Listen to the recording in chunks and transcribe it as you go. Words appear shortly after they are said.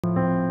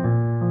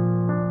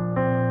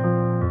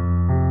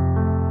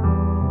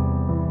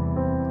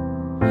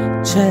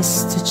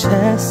chest to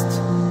chest,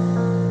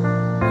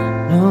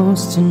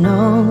 nose to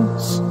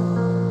nose,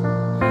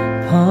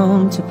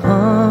 palm to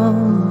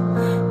palm.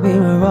 We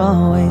were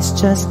always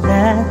just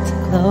that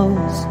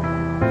close,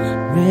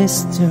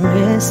 wrist to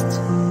wrist,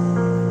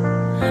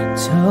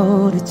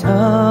 toe to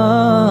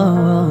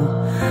toe,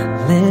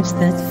 lips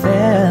that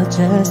felt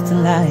just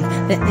like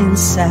the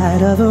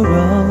inside of a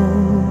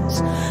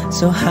rose.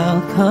 So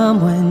how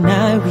come when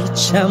I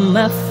reach out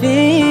my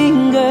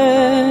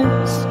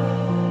fingers,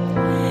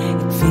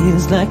 it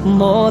feels like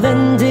more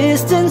than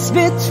distance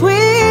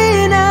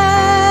between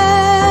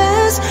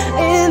us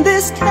in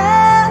this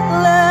California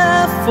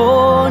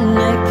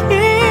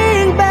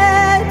king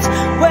bed,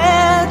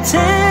 we're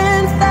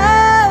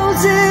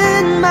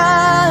 10,000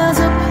 miles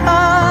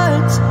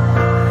apart.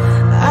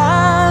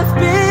 I've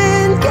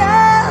been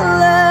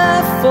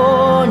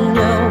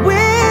California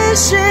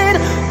wishing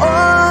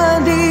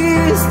on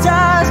these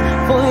stars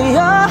for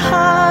your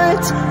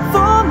heart,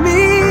 for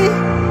me,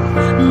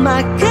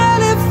 my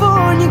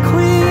California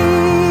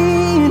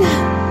queen.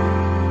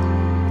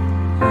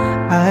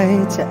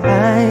 Eye to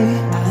eye,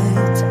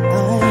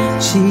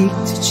 cheek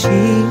to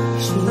cheek,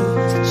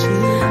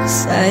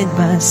 side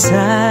by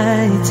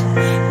side,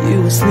 you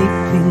were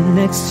sleeping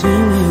next to me,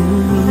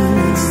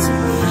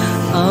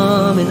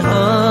 arm in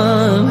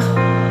arm,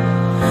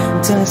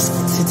 dusk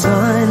to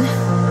dawn,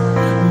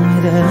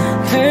 with the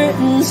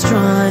curtains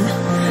drawn,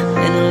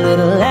 and a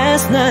little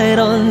last night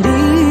on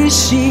these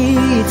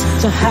sheets.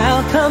 So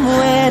how come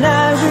when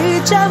I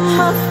reach out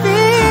my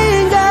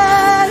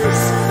fingers,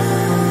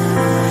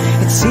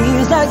 it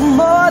seems like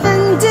more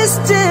than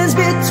distance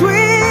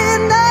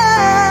between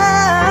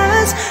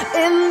us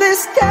in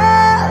this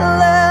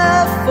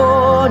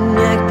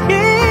California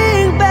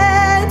king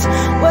bed,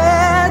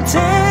 we're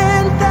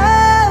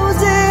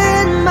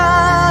 10,000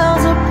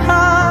 miles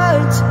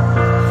apart.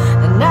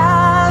 And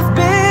I've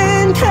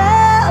been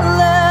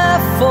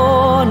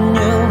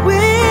California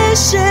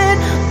wishing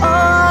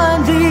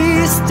on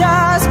these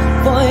stars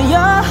for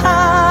your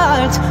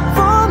heart,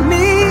 for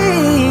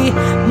me,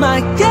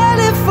 my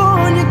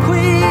California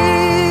queen.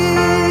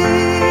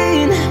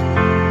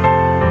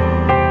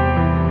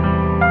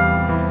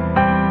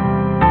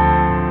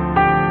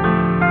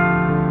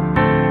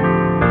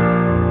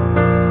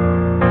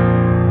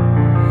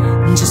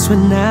 Just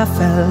when I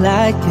felt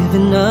like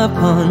giving up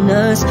on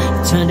us,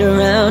 you turned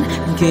around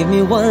and gave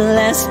me one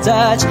last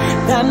touch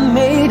that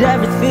made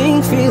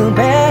everything feel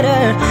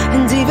better.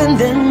 And even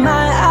then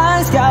my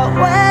eyes got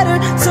wetter,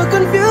 so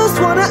confused,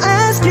 wanna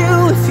ask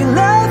you if you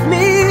love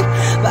me,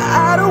 but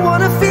I don't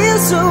wanna feel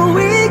so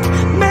weak.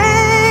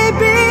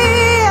 Maybe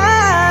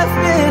I've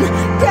been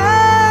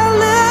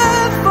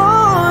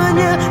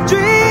California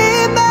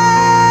dreaming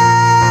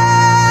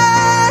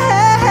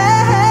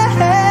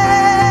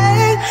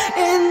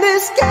in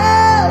this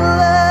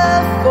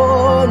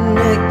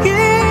California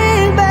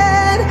king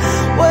bed,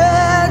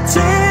 we're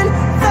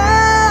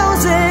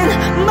 10,000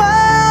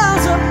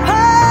 miles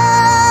apart.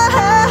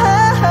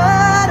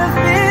 I've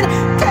been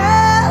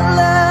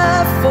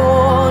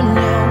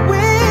California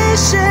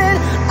wishing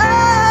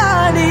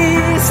on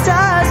these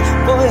stars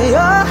for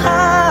your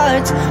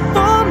heart,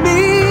 for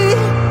me,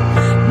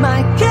 my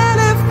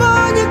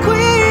California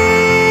queen.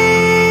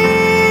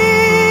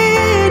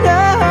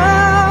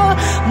 Oh,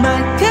 my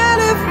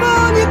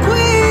California queen.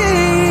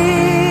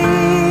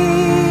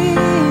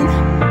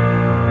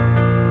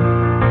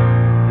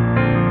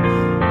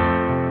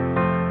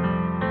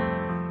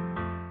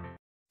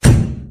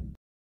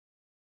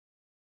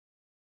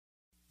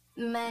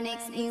 My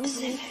next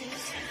music.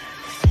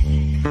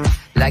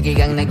 Lagi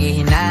kang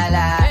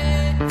naghihinala,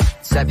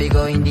 sabi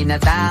ko hindi na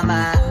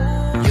tama,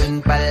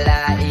 yun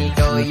pala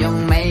ikaw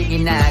yung may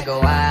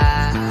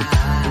ginagawa.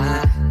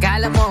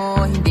 Kala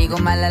mo hindi ko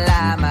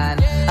malalaman,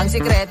 ang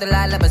sikreto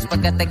lalabas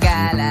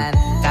pagkatagalan.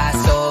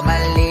 Kaso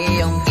mali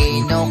yung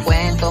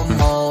kinukwento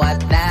mo at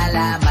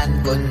nalaman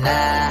ko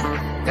na,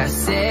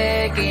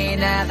 kasi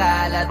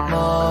kinakalat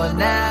mo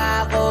na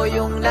ako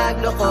yung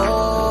nagloko.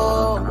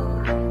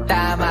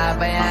 Tama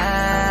ba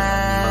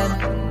yan?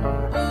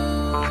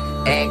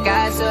 Eh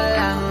kaso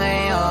lang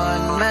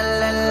ngayon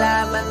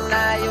malalaman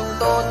na yung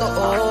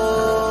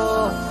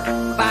totoo.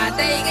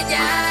 Patay ka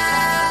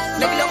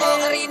dyan, nagloko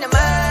ka rin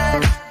naman,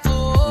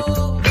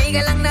 di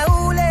ka lang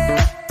nahuli,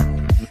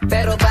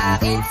 pero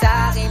bakit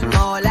sa'kin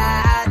mo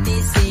lahat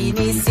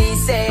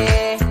isinisisi?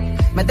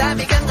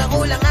 Madami kang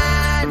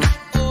kakulangan,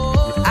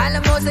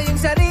 alam mo sa iyong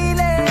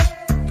sarili,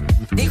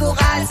 di ko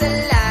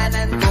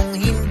kasalanan kung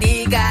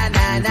hindi ka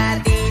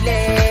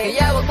nanatili.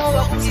 Kaya wag mo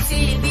akong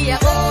sisihin, di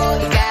ako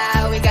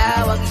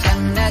ikaw ang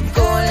siyang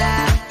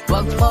nagkulang.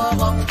 Wag mo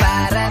kong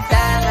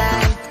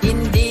paratangan,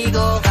 hindi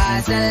ko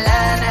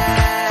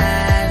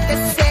kasalanan.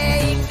 Kasi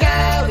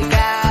ikaw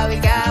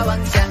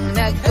ang siyang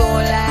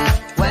nagkulang.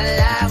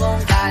 Wala akong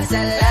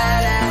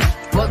kasalanan,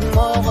 wag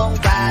mo kong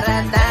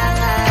paratangan.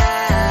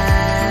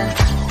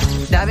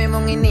 Dami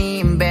mong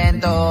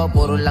iniimbento,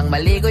 puro lang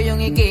mali ko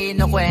yung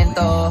ikinukwento.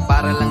 kwento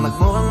para lang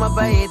magmukhang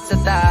mabait sa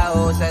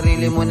tao.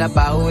 Sarili mo na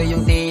ba o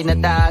yung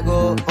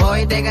tinatago?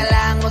 Hoy, teka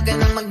lang, huwag ka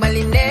nang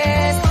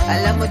magmalinis.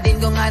 Alam mo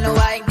din kung ano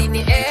aking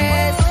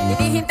tiniis.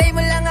 Hinihintay mo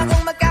lang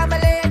akong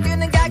magkamali at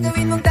yun ang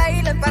gagawin mong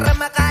dahilan para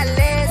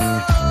makalis.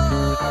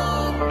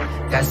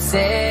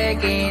 Kasi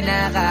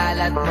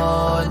kinakalat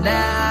mo na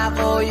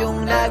ako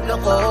yung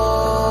nagloko.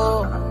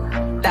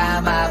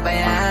 Tama ba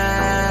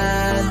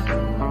yan?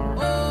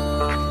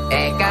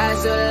 Eh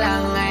kaso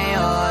lang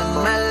ngayon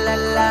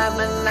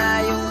malalaman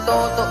na yung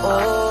totoo.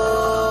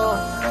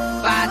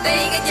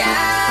 Patay ka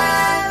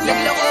dyan!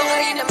 Nagloko ka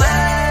rin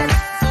naman.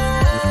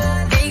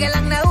 Di ka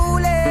lang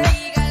nahuli.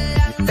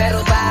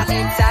 Pero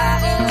bakit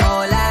sa'kin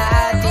mo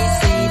lahat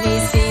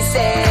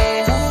isinisisi?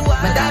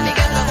 Madami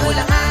kang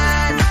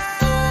kakulangan.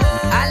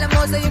 Alam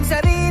mo sa iyong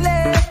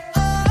sarili.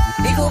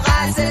 Di ko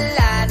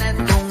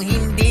kasalanan kung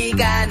hindi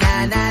ka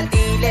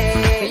nanatili.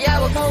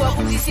 Kaya wag mo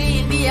akong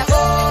sisihin, di ako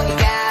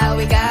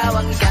ikaw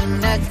ang siyang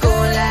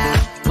nagkulang.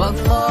 Wag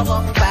mo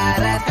kong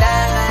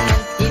paratangan,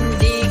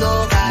 hindi ko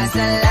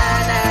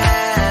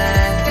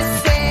kasalanan.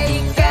 Kasi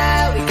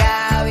ikaw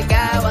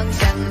ang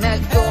siyang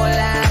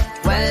nagkulang.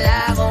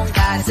 Wala kong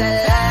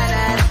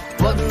kasalanan,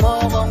 wag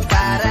mo kong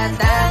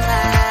paratangan.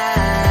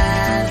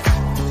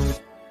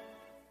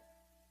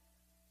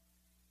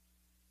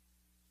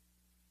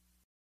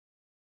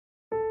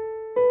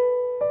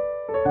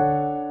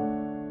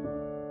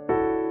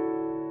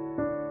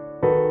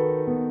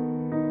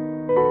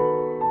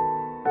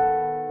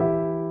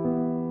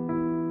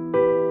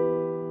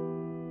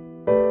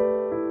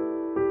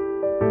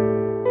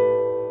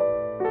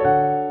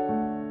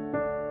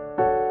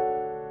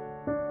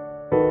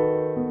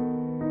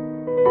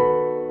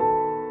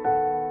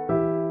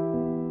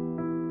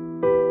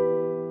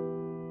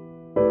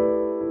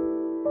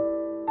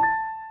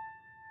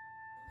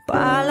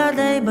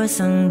 Paladay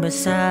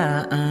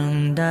basang-basa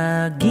ang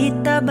dagit,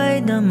 tabay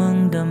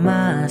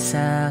damang-dama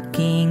sa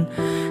aking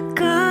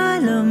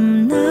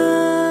kalam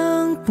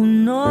ng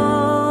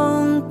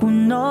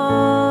punong-puno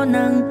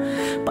ng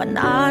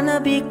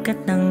pananabik at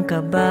ng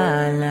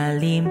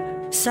kabalalim.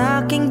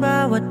 Sa aking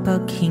bawat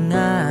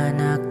paghinga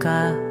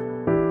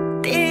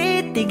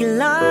nakatitig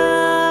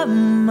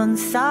lamang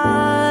sa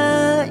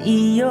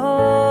iyo.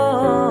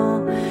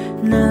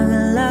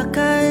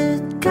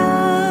 Naglakad ka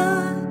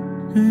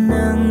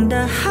nang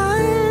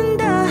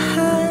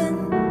dahan-dahan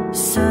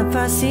sa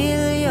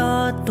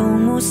pasilyo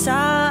tungo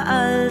sa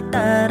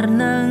altar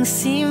ng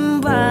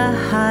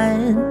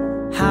simbahan.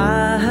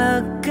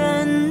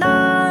 Hahagan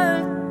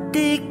at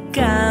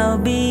ikaw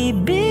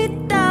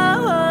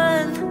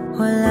bibitawan.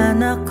 Wala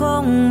na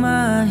kong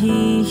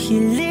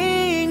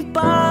mahihiling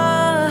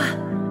pa.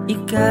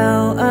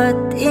 Ikaw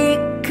at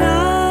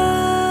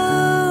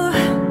ikaw.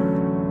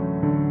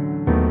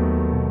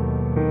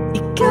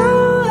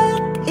 Ikaw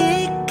at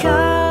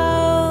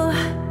ikaw.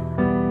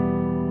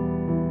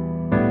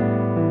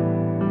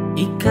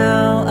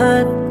 Ikaw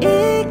at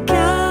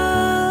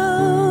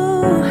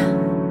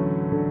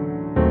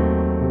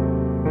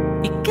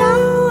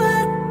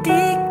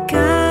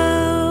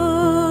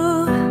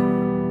ikaw.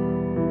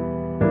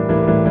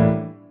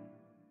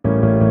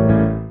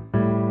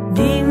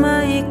 Di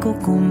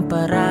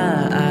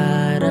maikukumpara,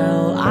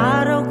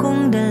 araw-araw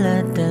kong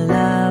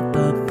dala-dala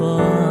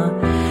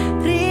paboritong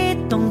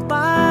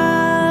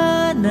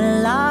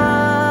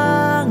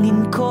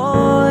panalangin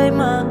ko'y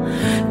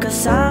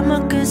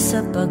makasama ka sa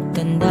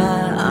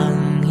pagtanda.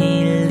 Ang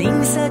hiling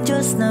sa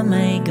Diyos na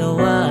may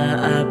gawa,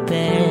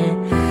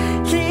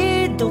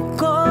 apelido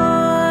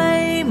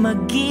ko'y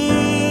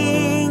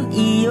maging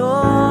iyo.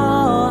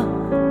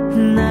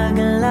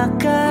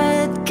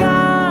 Naglakad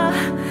ka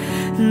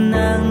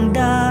ng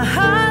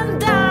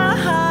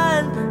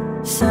dahan-dahan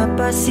sa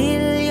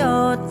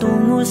pasilyo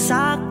tungo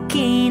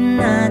sa'kin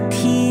at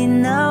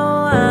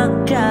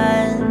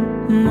hinawakan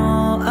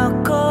mo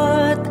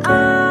ako't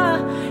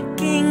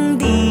aking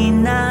di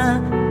na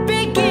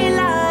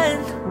pigilan.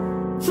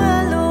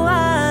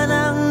 Maluwan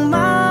ang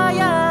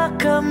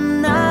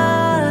mayakam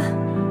na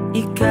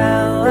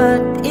ikaw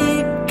at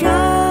ikaw.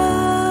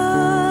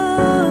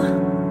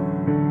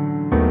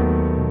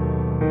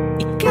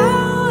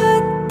 Ikaw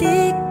at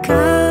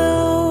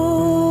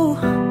ikaw.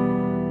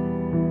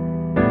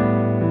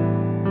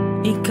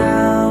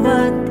 Ikaw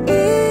at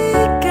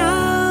ikaw.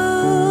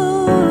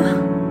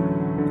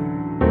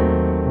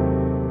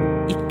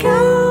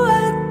 Ikaw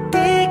at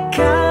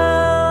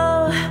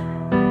ikaw.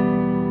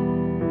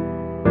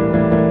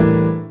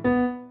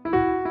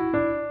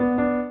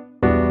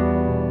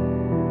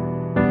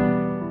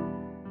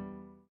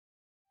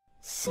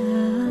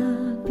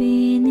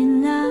 Sabi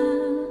nila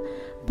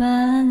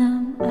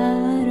balang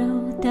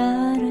araw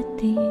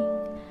darating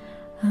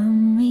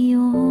ang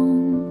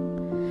iyong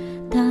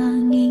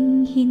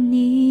tanging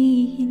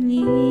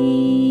hinihiling.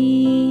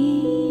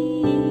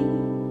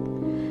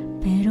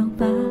 Pero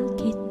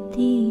bakit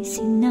di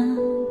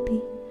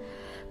sinabi?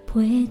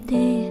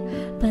 Pwede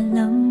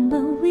palang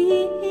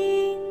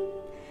bawiin.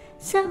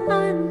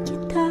 Saan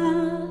kita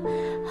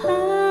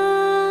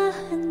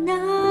hahanapin?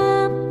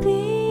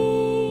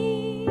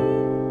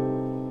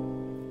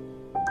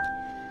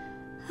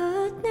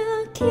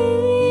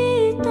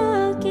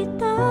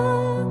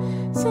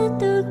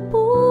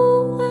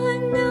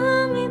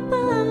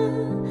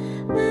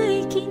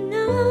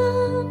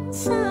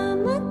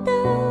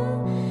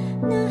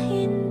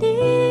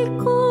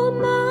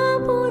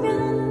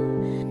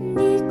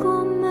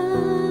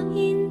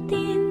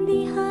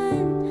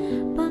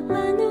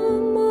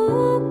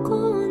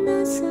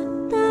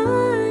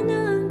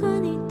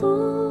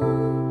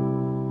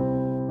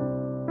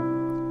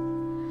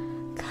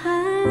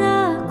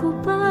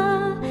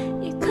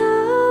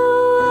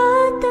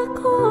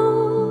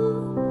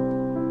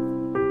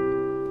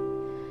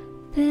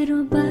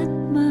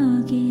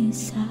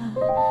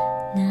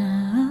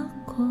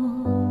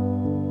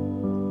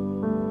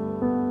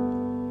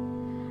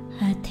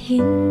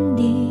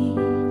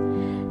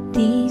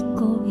 Di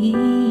ko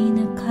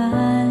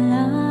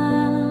inakala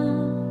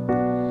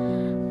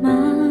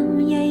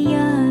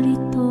mangyayari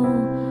to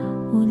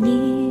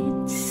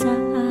ulit sa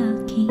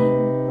akin.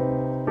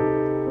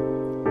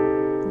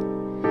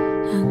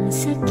 Ang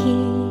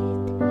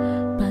sakit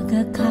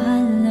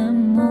pag-akala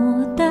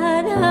mo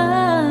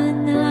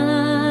tadhana,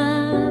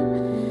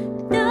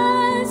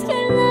 tas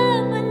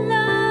kailangan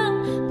lang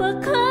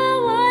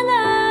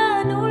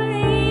pagkawalan ulit.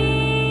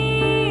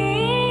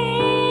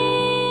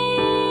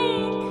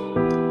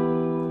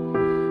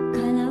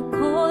 Kala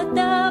ko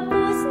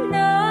tapos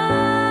na,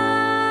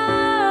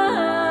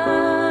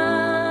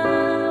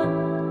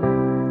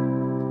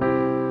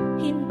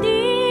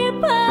 hindi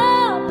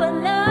pa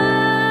pala.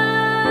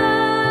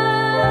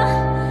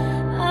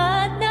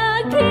 At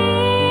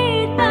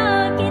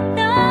nakita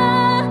kita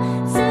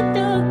sa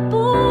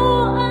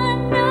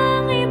tagpuan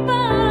ng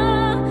iba,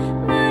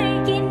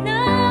 may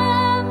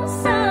ginang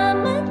sa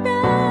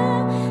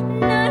mata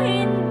na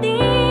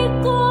hindi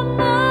ko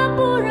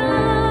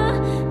mabura.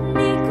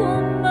 Di ko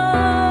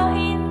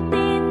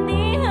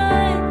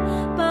maintindihan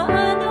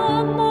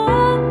paano mo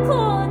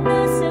ko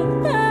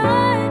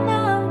nasaktan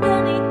ng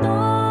ganito.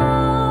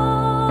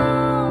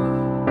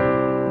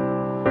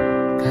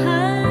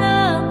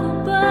 Kala ko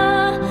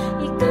ba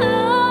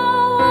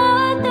ikaw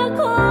at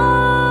ako?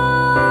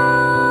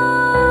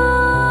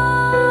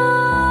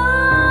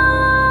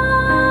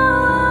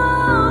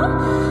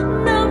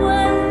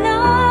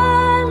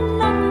 Nawalan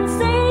ng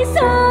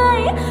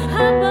saysay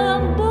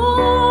habang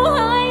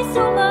buhay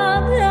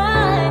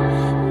sumablay.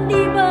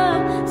 Di ba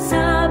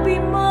sabi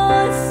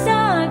mo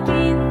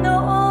sa'kin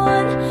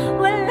noon,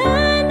 wala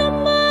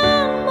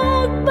namang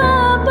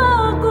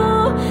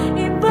magbabago?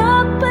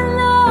 Iba pa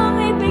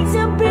lang ibig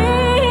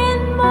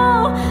sabihin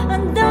mo,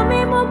 ang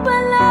dami mo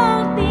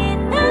palang tinatago.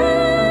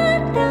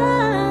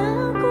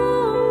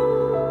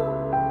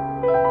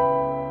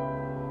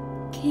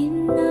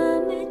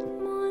 Ginamit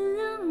mo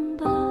lang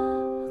ba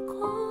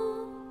ako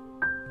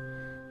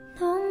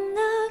nung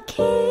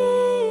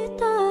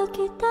nakita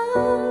kita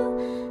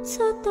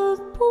sa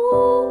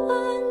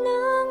tagpuan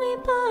ng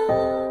iba?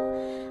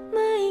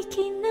 May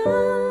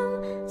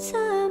kinang sa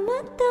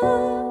mata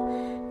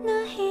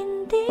na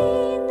hindi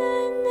na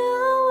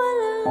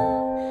nawala.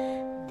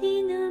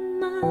 Di na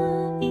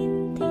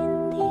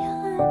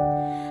maintindihan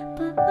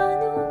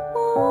paano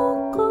mo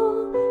ko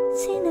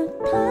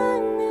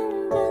sinaktan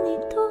ng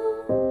ganito.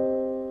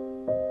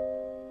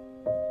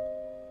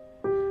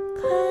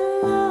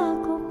 Kala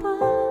ko ba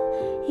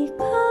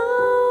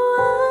ikaw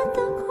at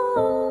ako?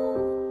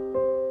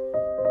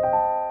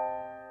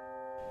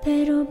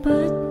 Pero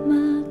ba't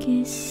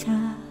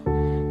mag-isa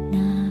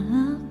na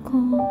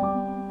ako?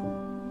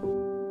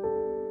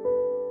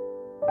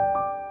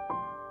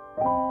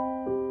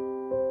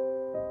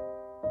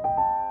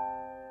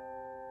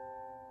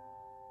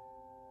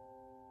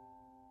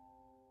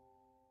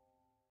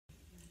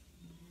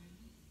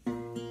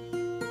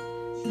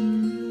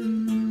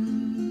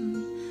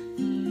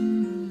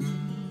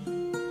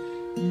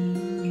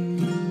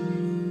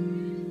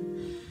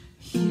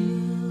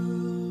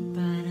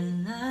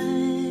 Brighter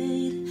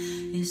light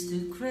is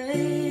the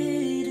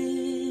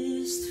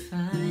greatest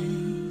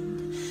find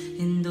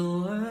in the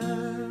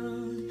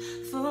world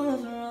full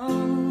of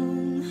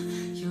wrong.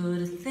 You're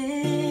the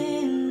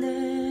thing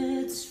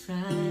that's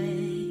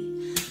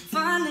right.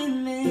 Finally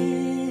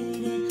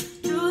made it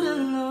through the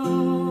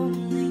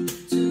lonely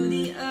to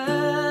the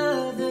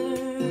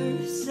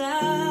other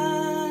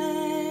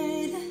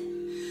side.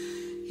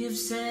 You've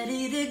said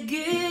it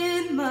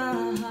again,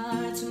 my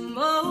heart's in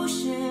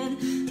motion.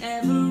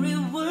 Every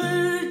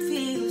word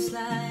feels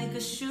like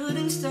a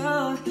shooting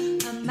star.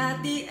 I'm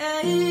at the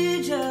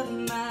edge of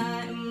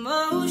my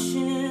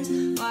emotions,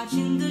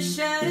 watching the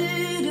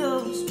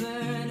shadows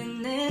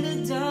burning in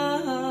the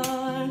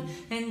dark.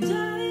 And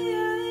I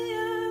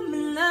am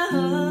in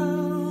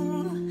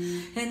love,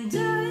 and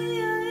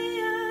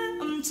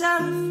I'm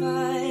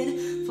terrified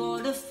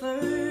for the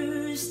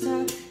first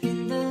time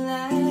in the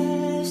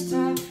last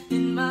time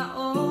in my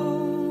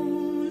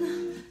only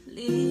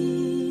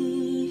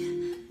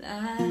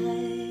life.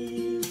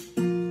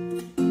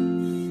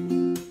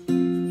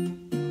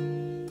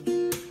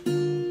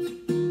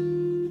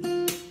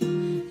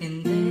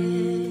 And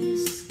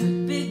this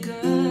could be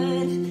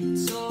good,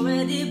 it's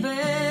already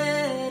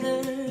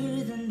better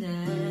than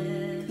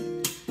that.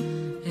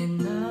 And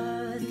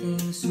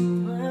nothing's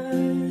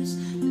worse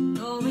than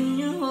knowing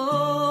you're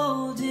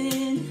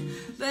holding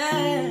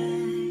back.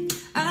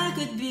 I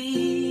could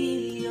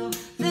be all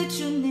that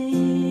you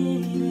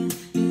needed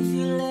if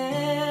you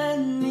let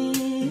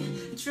me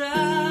try.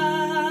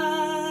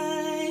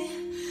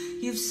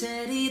 You've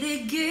said it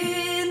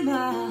again,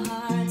 my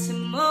heart's in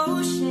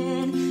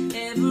motion.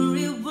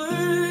 Every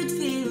word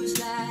feels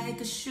like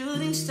a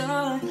shooting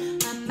star.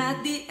 I'm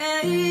at the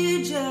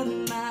edge of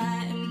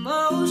my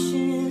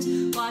emotions,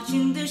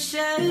 watching the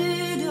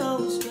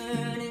shadows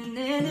burning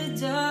in the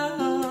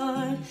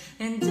dark.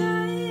 And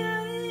I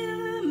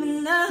am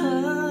in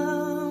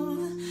love,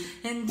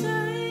 and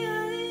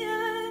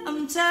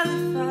I'm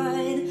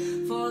terrified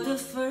for the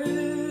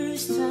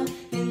first time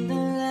in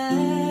the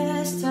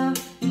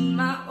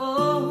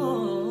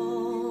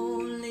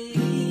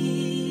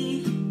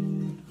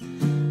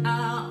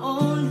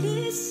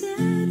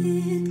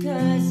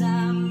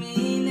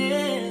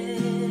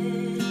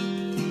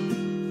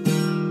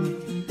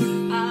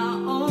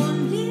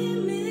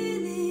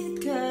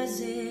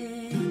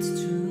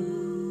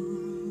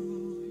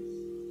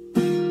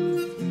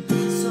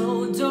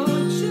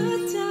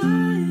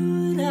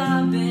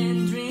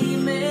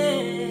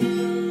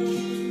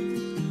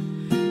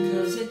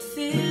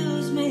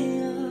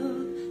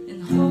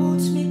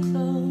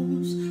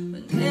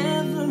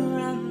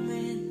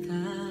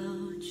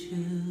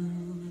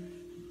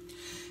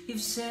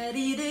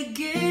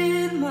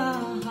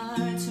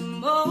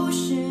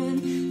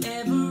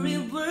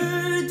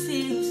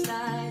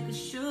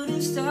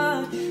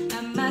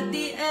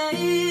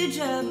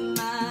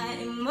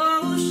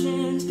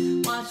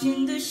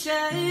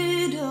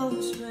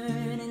shadows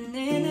burning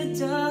in the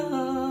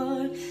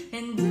dark,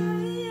 and I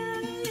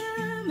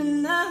am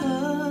in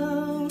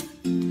love,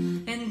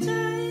 and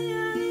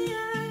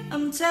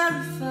I'm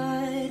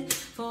terrified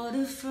for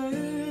the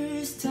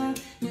first time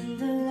and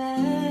the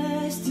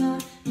last time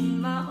in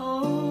my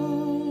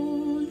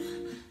own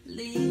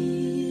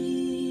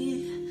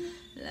lead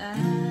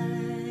life.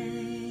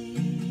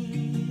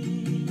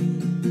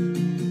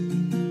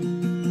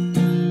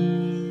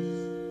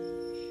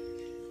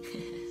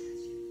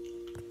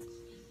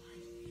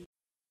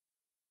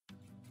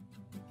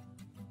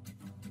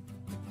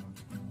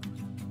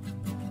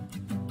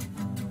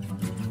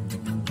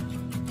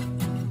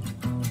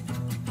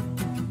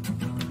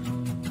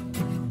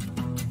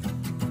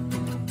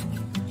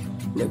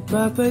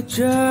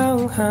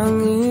 Nagpapadyang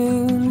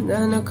hangin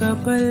na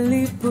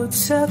nakapalipot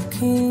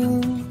sa'kin,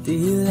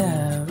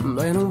 tila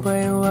mayroong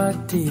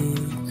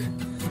payawatig,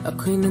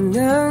 ako'y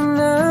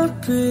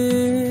nananapit.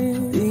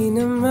 Di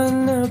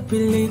naman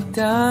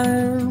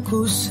napilitan,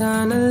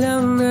 kusana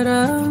lang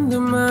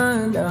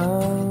naramdaman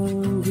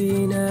ang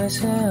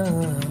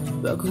ginasam.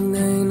 Bagong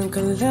nain ng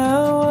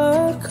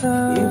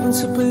kalawakan, ibon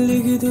sa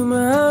paligid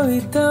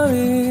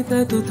umawit-awit,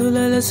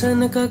 natutulala sa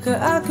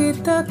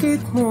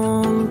nakakaakit-akit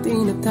mong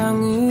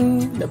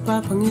tinatangi.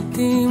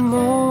 Napapangiti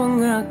mo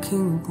ang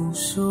aking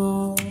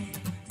puso.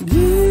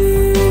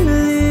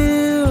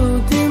 Giliw,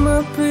 di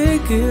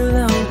mapigil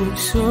ang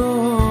bugso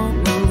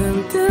ng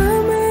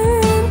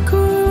damdamin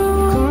ko.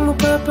 Kung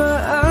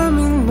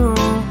mapapaamin mo,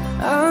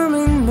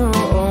 amin mo.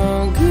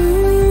 Oh,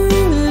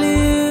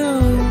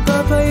 giliw,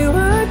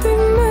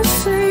 papayawating na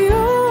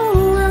sa'yo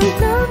ang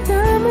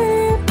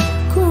damdamin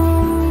ko.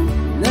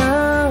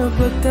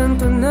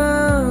 Napagtanto na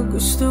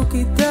gusto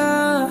kita.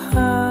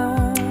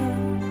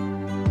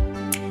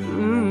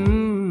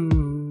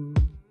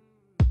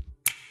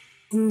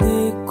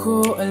 Hindi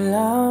ko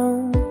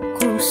alam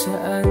kung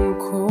saan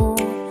ko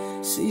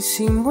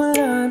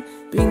sisimulan,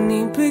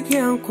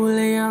 pinibigyan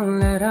kulay ang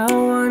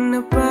larawan na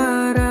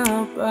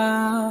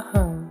para-pahan.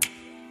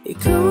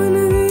 Ikaw ang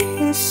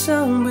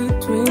nag-iisang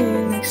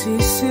bituin,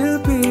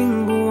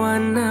 nagsisilbing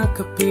buwan na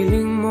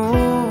kapiling mo.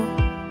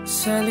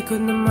 Sa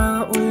likod ng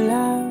mga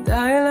ulan,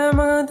 tayo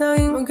lamang ang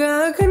tanging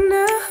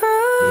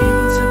magaganahan.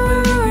 Ibon sa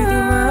paligid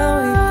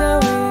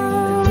umawit-awit,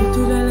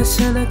 natutulala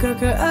sa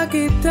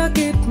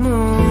nakakaakit-akit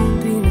mo.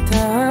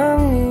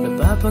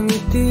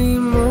 Napapangiti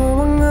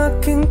mo ang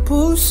aking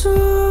puso.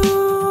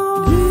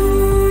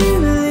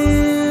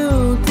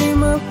 Giliw, di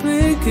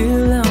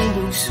mapigil ang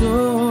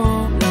bugso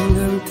ng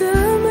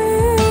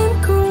damdamin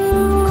ko.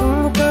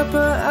 Kung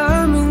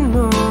mapapaamin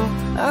mo,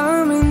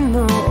 amin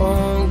mo.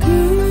 Oh,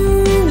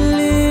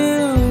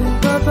 giliw,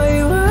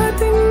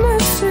 papayawating na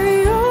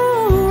sa'yo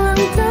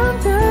ang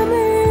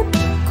damdamin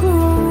ko.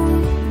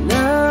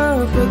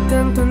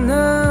 Napagtanto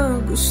na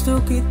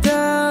gusto kita.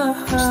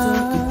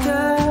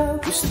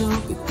 Gusto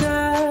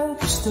kita,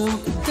 gusto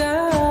kita.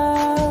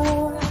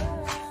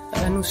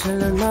 Anong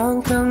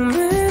salaman kang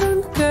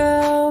meron ka,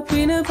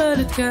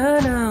 pinabalot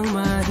ka ng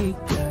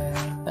mahika.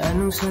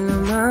 Anong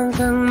salaman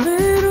kang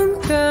meron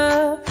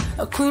ka,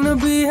 ako'y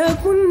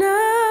nabihag mo na.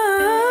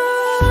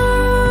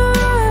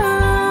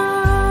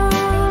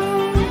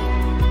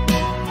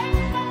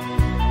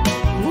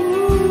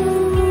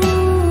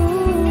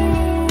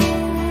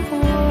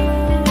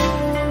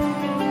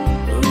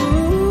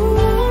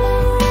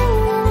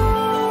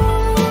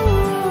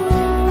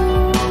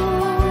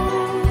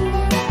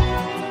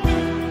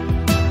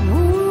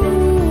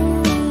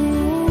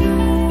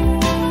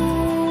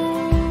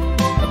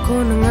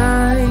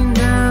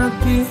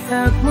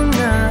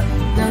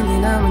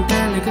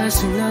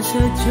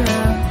 Sinasadya,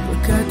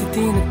 pagkat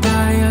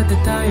itinataya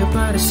tayo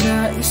para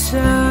sa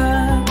isa.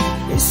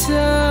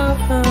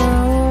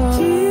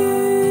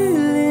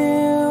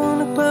 Giliw,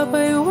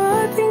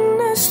 nagpapayawating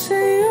na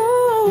sa'yo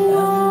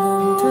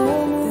ang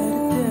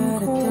damdamin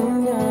ko.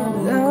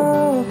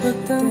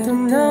 Napagtanto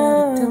na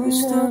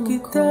gusto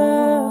kita.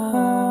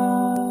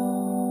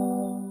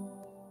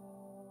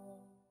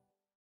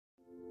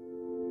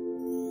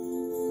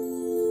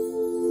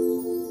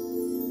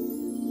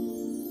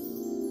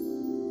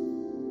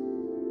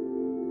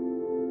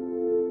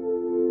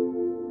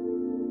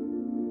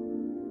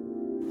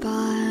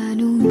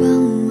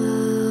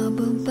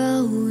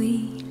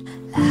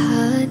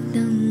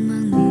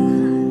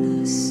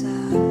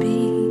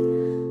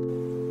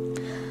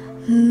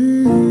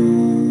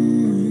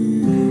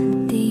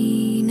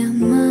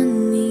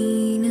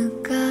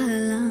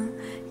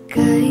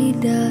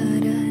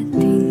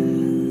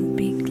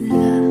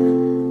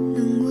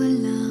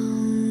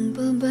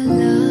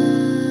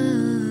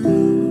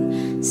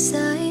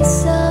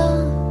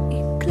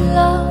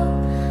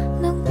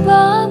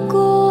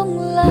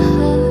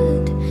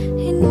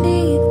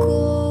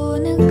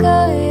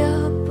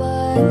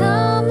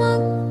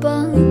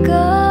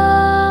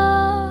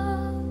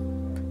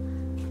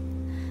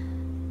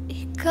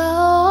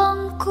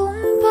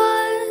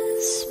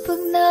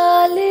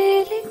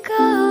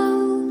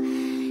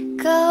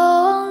 Ikaw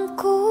ang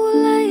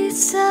kulay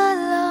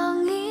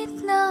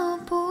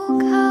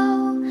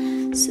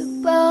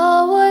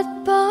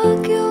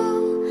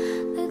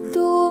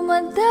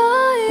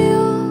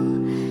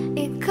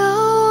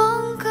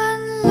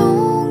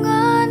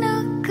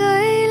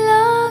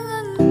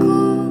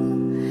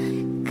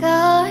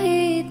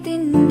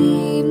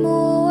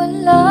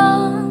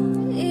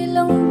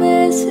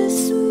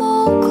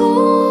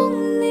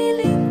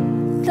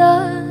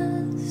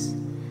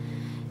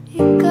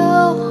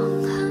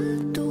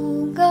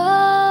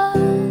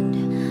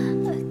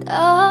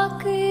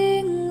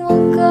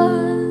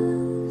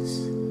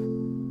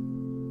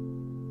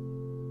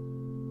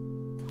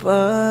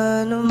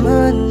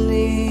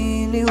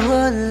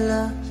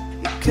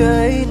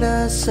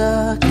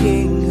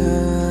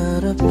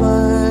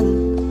harapan.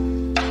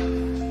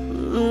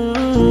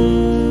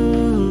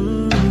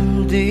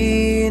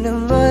 Di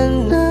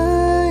naman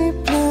ay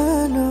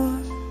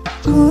plano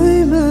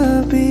ko'y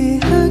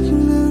mabihag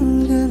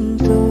ng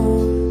ganito.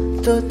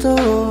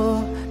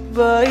 Totoo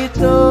ba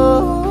ito?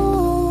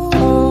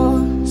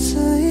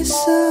 Sa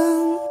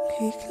isang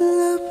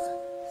kiklap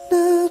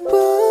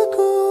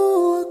nagbago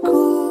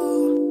ako.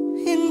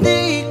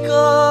 Hindi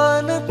ko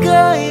na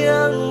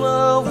kayang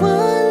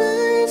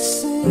mawalay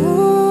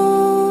sa'yo.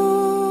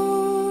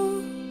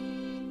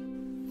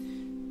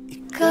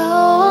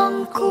 Ikaw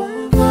ang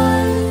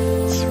kumpal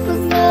sa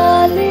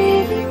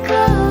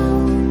pagnaliligaw.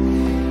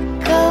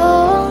 Ikaw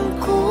ang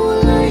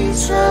kulay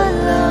sa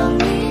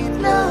langit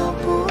na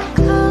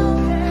bukaw.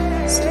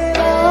 Sa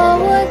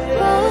bawat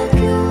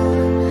bagyo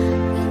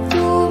na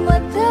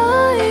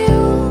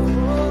dumadayo,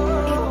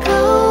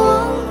 ikaw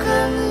ang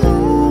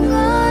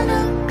kanlungan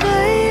na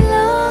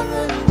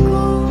kailangan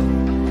ko.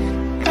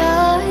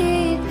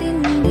 Kahit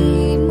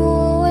hindi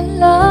mo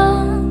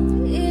alam,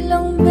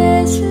 ilang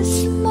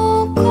beses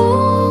mo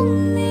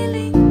kong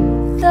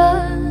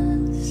niligtas.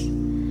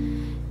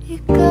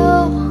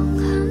 Ikaw ang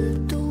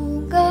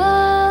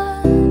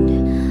hantungan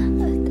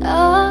at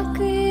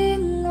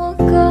aking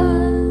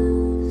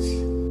wakas.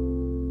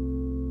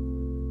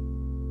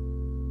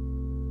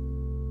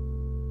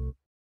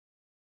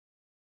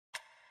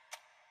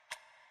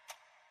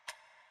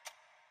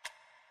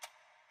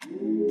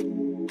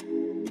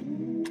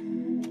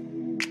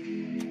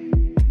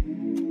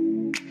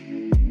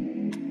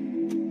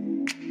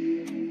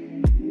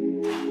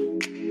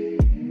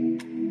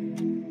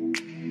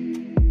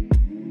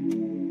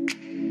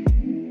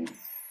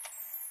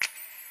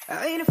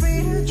 I ain't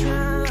afraid to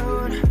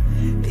drown,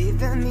 if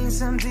that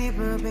means I'm deep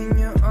up in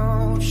your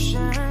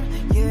ocean,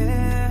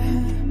 yeah.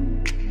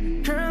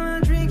 Girl, I'll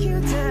drink you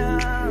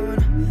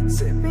down,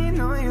 sipping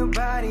on your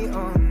body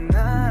all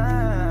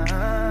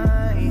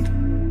night.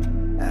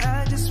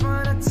 I just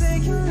wanna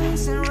take your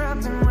legs and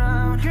wrap them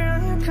round. Girl,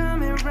 you're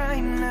coming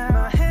right now.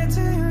 My head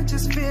to you,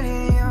 just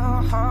feeling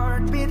your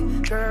heartbeat,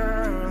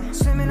 girl.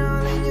 Swimming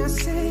all in your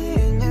sea,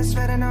 and you're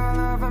sweating all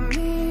over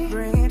me.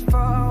 Bring it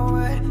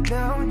forward,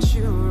 don't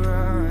you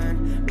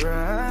run,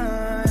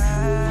 run.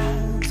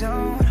 I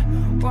don't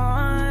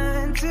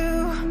want to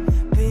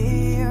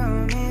be a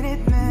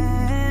minute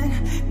man.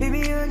 Baby,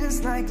 you're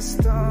just like a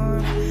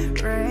storm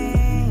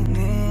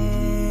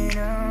raining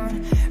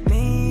on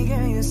me.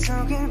 Girl, you're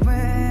soaking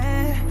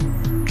wet.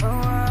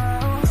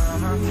 Oh,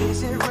 I'ma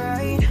fix it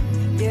right.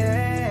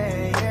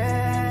 Yeah,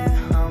 yeah.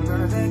 I'm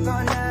gonna take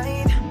all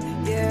night.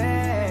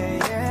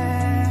 Yeah,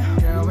 yeah.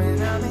 Girl, when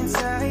I'm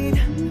inside.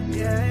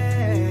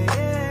 Yeah,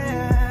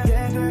 yeah.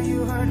 Yeah, girl,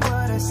 you heard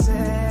what I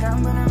said.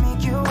 I'm gonna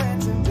make you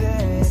wet to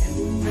bed.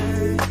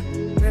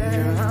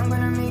 Girl, I'm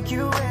gonna make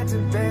you wet to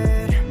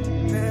bed.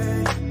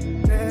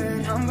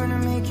 I'm gonna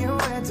make you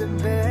wet to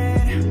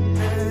bed.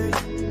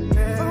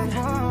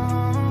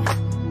 Oh,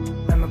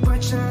 I'ma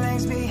put your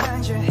legs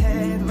behind your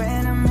head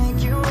when I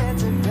make you wet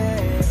to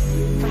bed.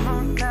 Come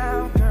on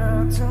now,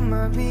 girl, to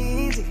my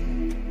busy.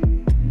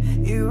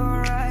 You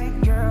alright,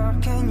 girl?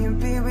 Can you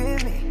be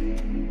with me?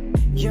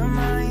 You're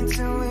my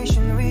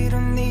intuition. We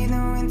don't need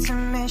no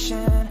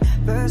intermission.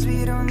 Plus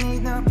we don't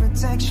need no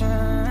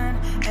protection.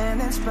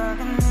 And then spark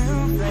a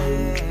new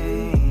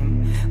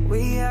flame.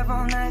 We have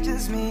all night,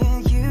 just me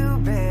and you,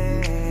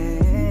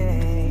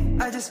 babe.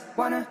 I just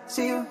wanna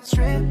see you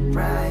strip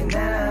right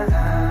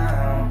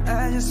now.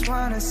 I just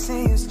wanna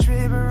see you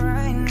strip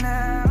right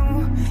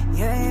now.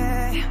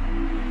 Yeah, yeah.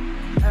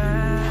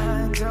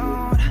 I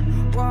don't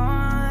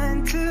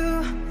want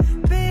to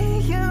be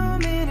your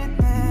minute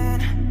man.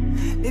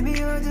 Baby,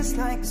 you're just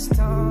like a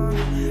storm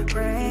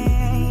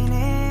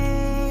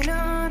raining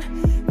on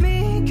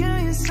me. Girl,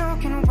 you're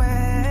soaking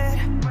wet.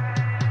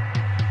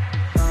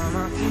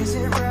 I'ma fix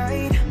it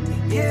right.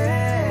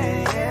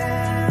 Yeah,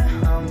 yeah.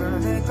 I'm gonna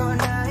take all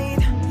night.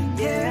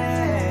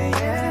 Yeah,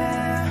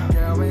 yeah.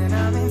 Girl, when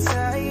I'm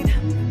inside.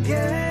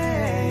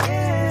 Yeah,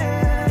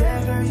 yeah.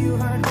 Yeah, girl, you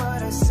heard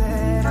what I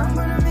said. I'm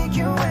gonna make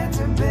you wet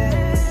to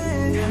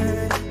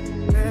bed.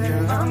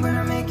 Girl, I'm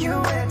gonna make you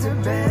wet to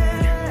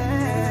bed.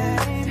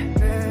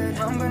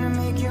 I'm gonna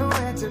make you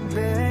wet to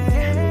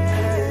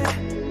bed.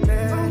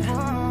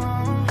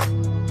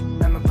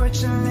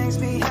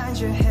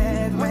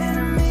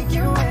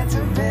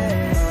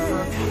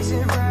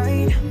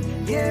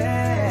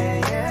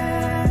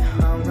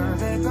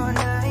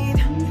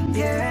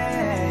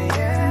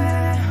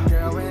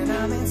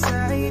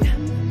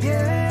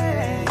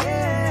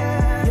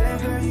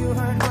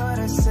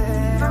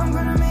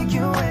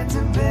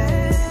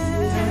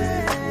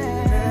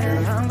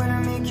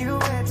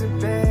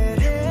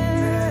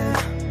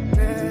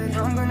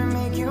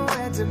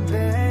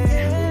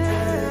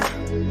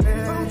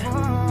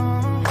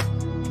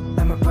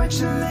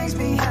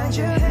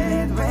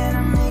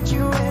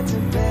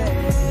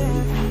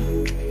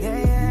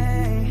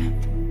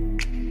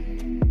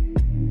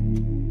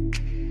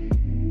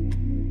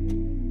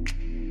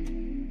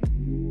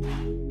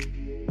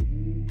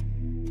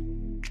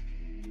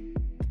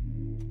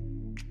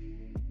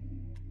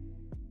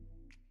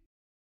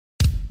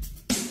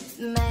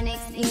 My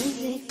next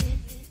music.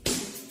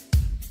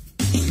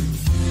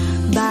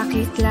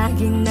 Bakit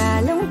laging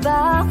na lang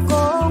ba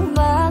akong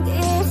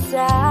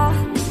mag-isa?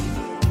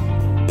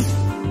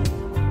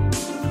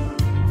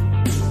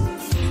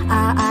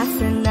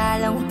 Aasa na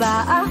lang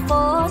ba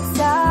ako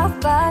sa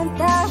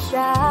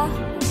pantasya?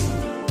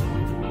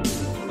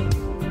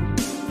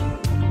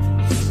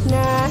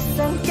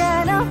 Nasaan ka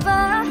na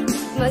ba?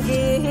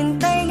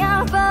 Maghihintay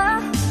nga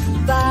ba?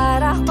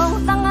 Para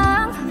kong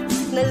tangang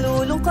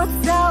nalulungkot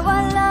sa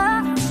wala.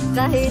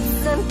 Kahit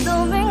saan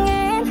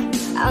tumingin,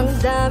 ang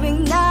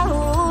daming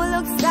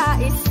nahulog sa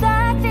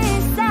isa't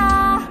isa.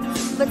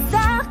 Ba't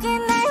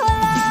sa'kin ay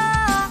wala?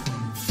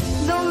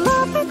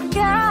 Lumapit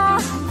ka,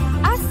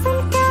 asan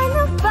ka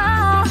na ba?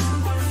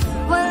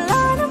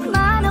 Wala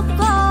naman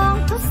akong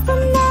gusto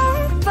na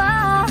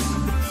iba.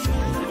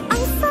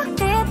 Ang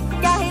sakit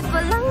kahit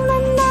walang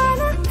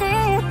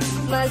nananakit.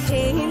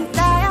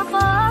 Maghihintay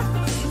ako,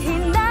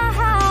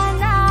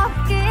 hinahanap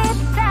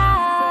kita.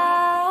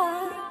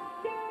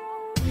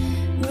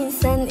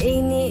 Minsan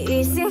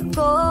iniisip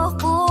ko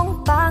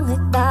kung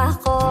pangit ba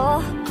ako.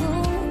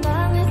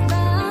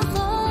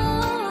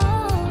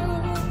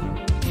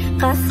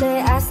 Kasi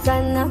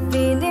asan na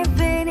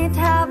pinipinit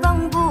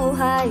habang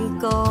buhay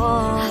ko.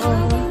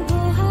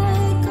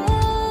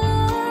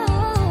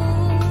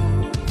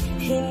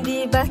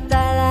 Hindi ba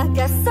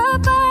talaga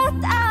sapat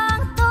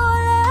ang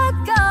tulad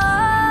ko?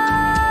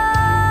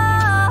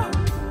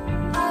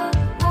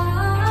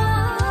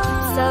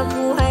 Sa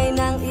buhay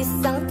ng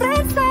isang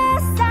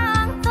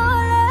prinsesang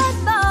tulad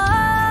mo.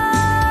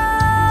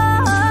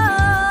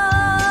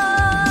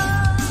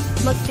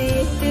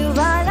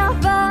 Magtitiwala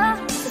ba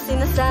sa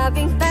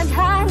sinasabing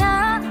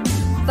tadhana?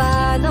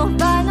 Paano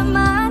ba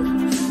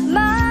naman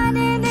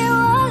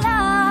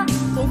maniniwala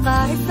kung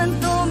kahit saan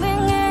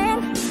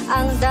tumingin,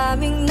 ang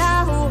daming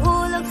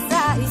nahuhulog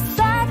sa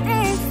isa't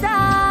isa?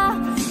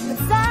 At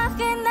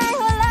sa'kin ay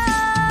wala.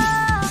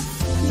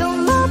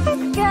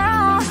 Lumapit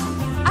ka,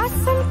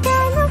 asan ka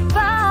na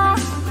ba?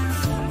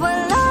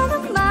 Wala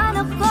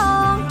naman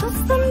akong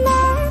gusto na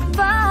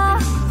iba.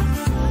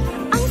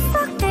 Ang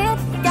sakit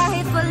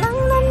kahit walang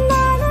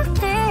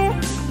nananakit.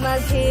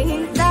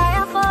 Maghihintay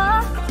ako,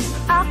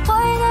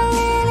 ako'y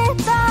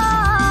nalilito.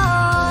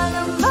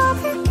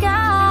 Lumapit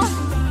ka,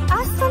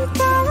 asan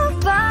ka na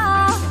ba?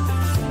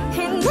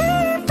 Hindi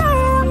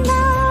tayo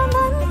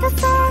naman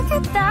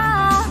kasakita.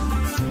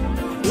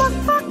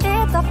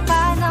 Magpakita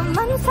ka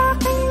naman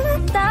sa'king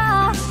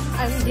mata.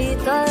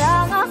 Andito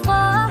lang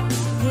ako,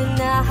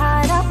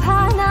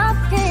 hinahanap-hanap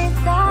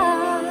kita.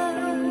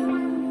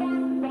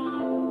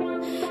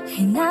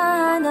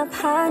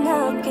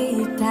 Hinahanap-hanap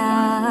kita.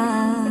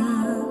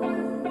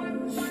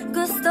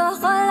 Gusto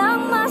ko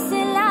lang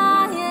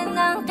masilayan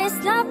ang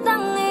kislap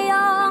ng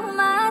iyong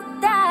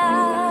mata.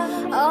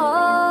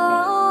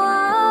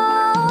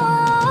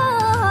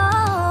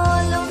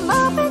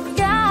 Lumapit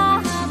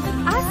ka,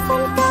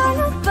 asan ka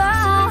na ba?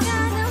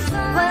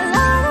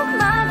 Wala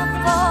naman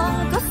akong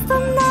gusto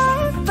na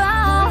iba.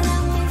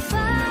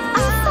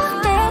 Ang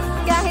sakit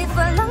kahit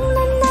walang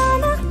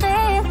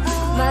nananakit.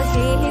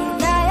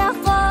 Maghihintay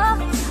ako,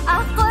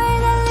 ako'y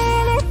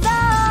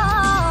nalilito.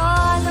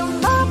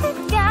 Lumapit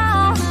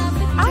ka,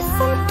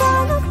 asan ka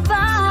na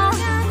ba?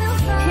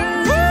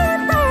 Hindi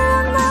tayo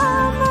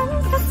naman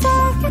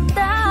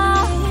kasakita.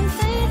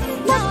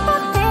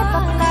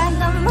 Nagpakita ka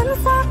naman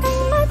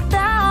sa'king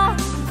mata.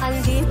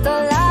 Andito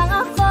lang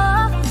ako,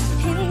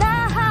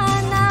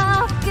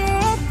 hinahanap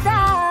kita.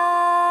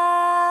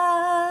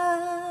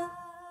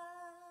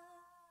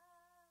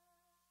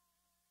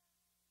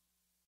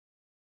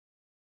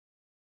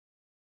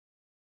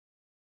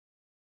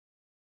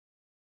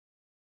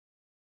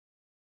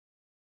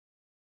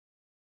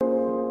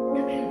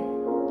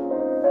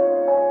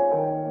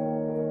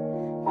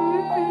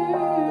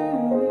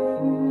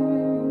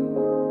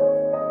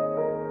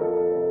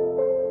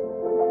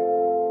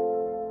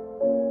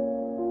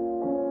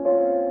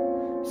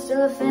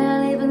 Still a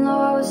fan even though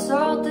I was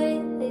salty.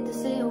 Hate to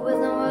see you with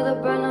no other,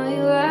 but know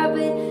you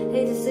happy.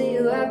 Hate to see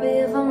you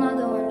happy if I'm not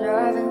the one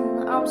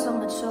driving. I'm so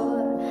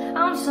mature,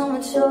 I'm so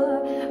mature,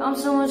 I'm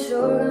so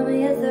mature. Got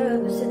me a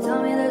therapist to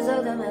tell me there's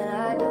other men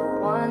I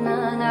don't want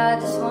none, I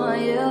just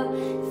want you.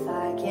 If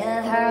I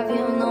can't have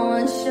you, no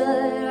one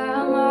should.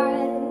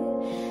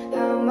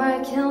 I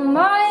might kill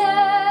my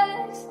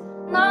ex.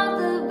 Not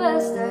the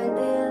best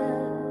idea.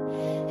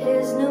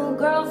 His new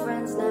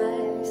girlfriend's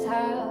next.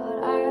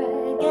 How'd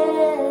I get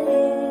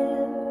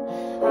here?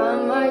 I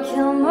might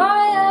kill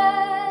my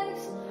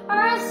ex.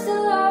 I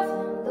still love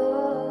him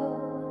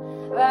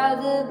though.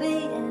 Rather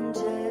be in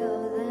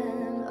jail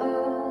than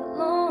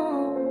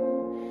alone.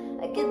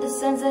 I get the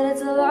sense that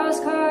it's a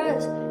lost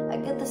cause. I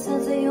get the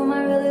sense that you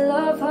might really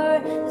love her.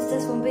 This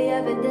text won't be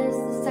evidence,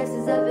 this text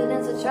is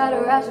evidence. I try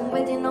to ration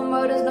with you, no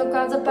murders, no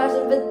crimes of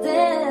passion. But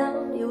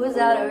damn, you was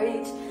out of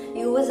reach.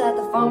 You was at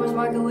the farmer's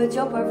market with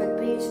your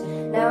perfect peach.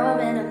 Now I'm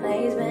in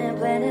amazement,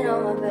 planning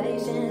on my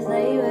patience. Now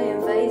you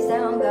laying face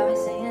down, got me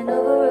singing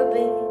over a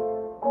beat.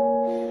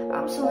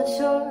 I'm so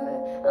mature,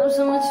 I'm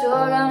so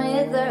mature, got me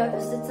a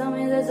therapist to tell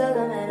me there's a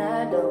limit.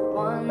 I don't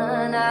want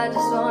none, I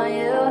just want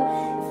you.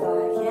 If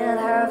I can't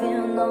have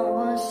you, no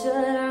one should.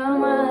 I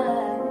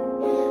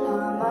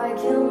might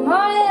kill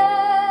my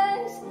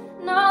ex,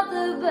 not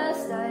the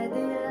best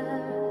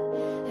idea.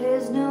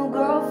 His new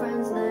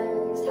girlfriend's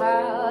next,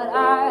 how'd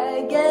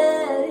I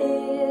get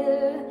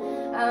here?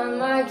 I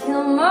might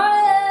kill my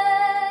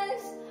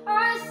ex,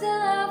 I still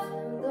love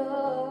him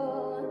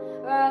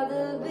though.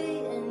 Rather be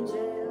in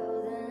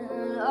jail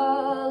than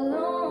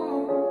alone.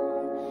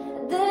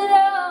 I did it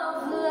all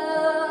for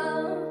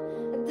love,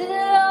 I did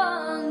it all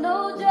on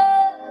no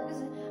drugs,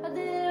 I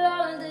did it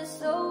all on this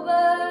sober,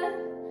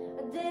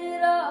 I did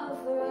it all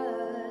for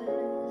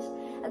us,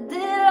 I did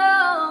it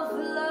all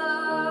for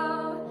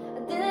love, I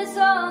did this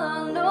all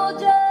on no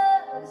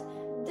drugs,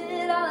 I did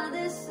it all on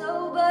this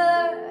sober,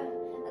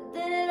 I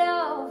did it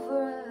all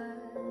for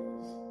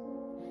us.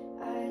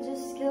 I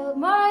just killed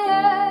my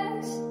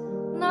ex,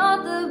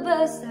 not the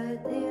best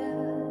idea.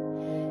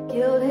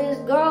 Killed his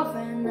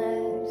girlfriend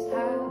next,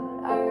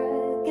 how'd I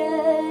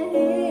get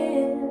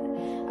here?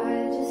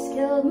 I just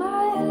killed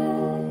my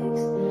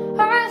ex,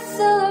 I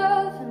still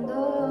love him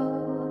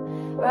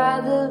though.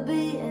 Rather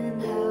be in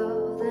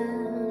hell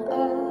than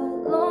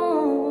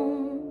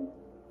alone.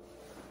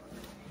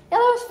 Yeah,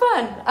 that was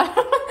fun.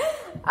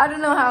 I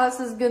don't know how this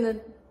is gonna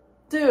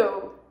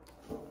do,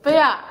 but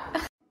yeah.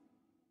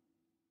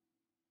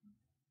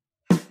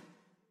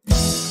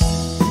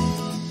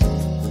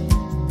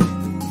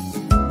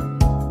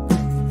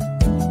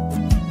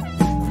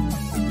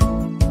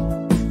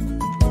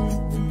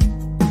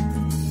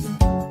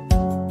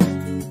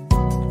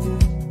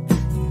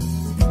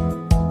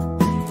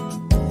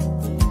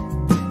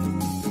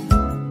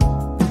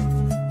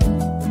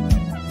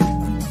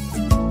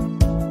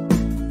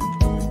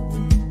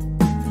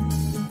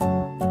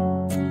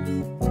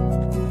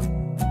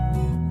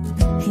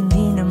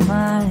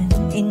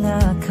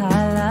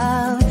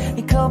 Inakala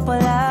ikaw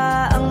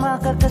pala ang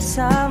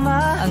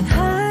makakasama. Ang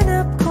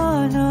hanap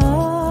ko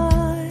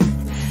noon,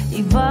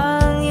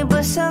 ibang-iba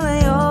sa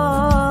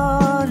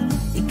ngayon.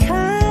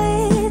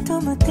 Ika'y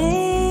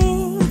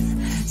dumating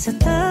sa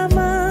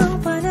tamang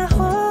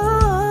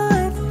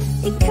panahon.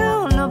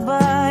 Ikaw na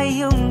ba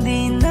yung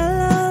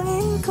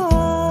dinalangin ko?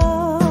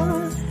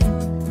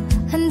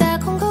 Handa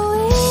kong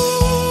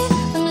gawin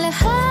ang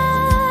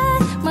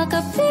lahat,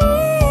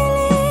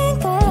 makapiling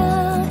ka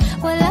lang.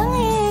 Walang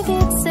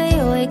higit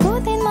sa'yo,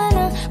 ikutin man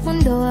ang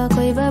mundo.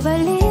 Ako'y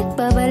babalik,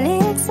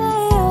 babalik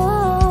sa'yo.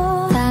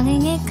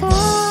 Tanging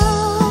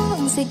ikaw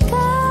ang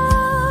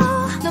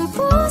sigaw ng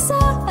puso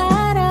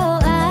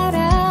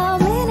araw-araw.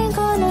 Miling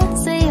ko na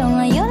sa'yo,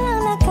 ngayon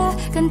lang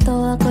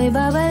nakaganto. Ako'y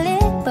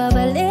babalik,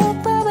 babalik,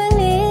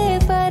 babalik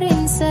pa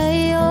rin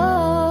sa'yo.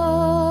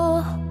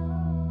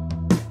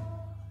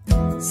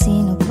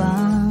 Sino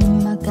bang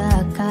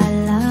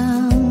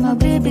magkakalang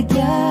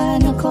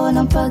mabibigyan ako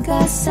ng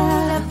pag-asa?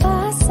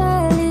 Lapas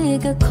sa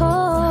liga ko,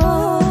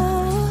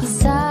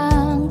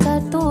 isang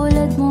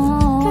katulad mo.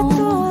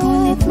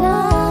 Ngunit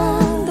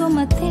nang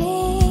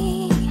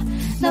dumating,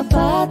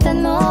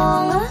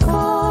 napatanong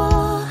ako,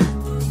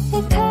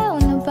 ikaw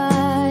na ba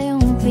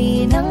yung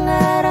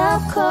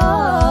pinangarap ko?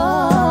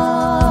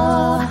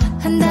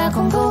 Handa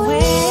kong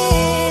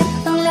gawin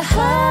ang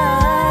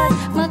lahat,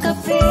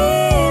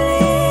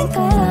 makapiling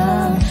ka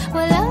lang.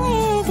 Walang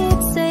higit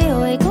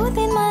sa'yo,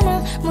 ikutin man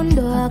ang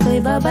mundo.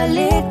 Ako'y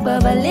babalik,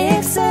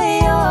 babalik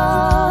sa'yo.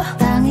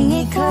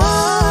 Tanging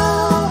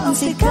ikaw ang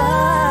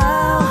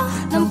sigaw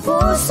ng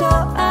puso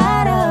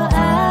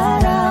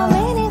araw-araw.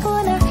 Mining ko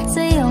na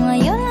sa'yo,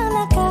 ngayon lang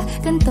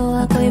nakaganto.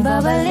 Ako'y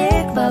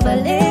babalik,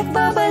 babalik,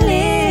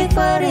 babalik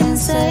pa rin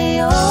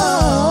sa'yo.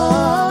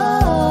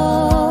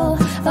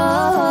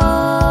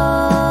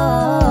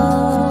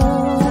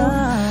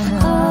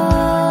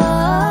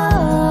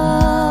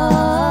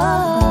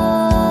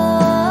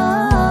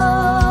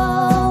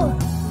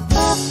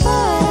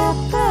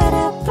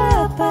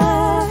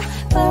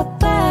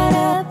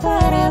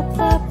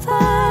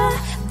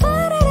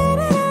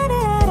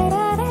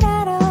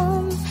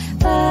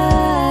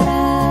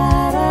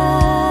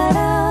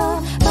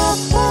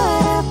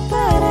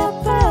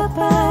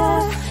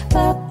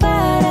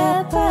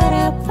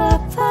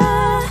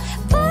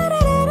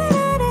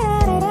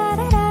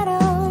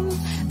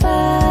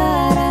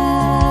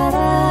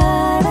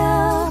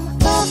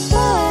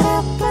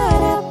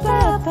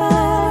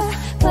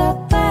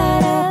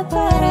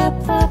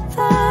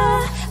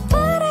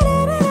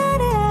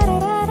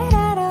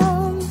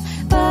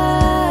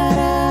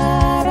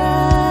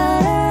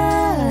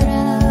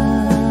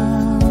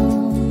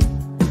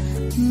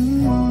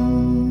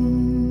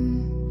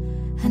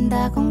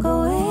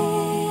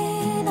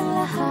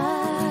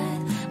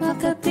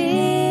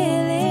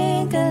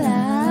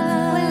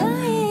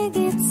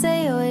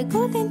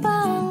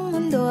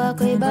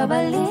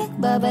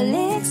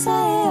 Babalik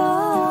sa'yo.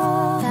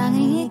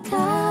 Tanging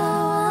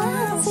ikaw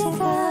ang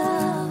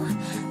sigaw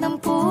ng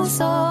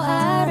puso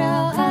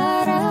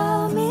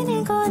araw-araw.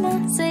 Mining ko na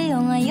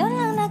sa'yo, ngayon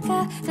lang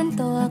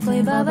nakaganto.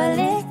 Ako'y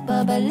babalik,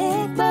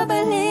 babalik,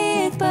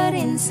 babalik pa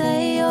rin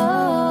sa'yo.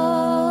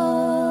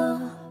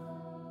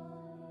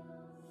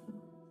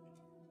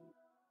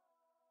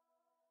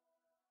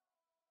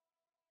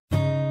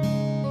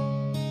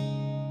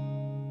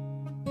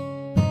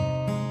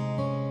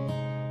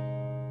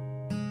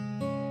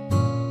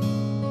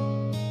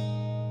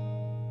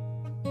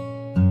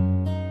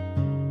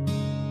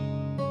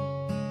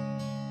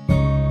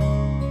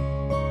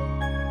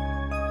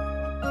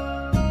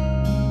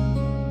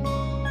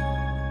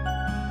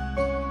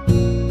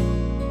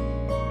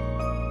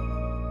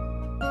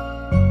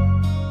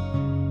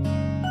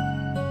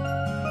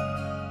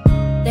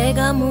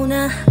 Teka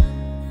muna,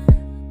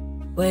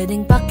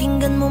 pwedeng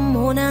pakinggan mo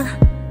muna.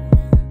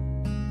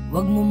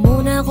 Wag mo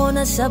muna ako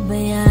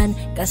nasabayan,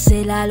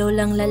 kasi lalo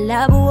lang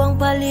lalabo ang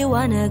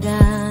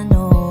paliwanagan.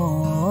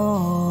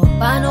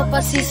 Paano pa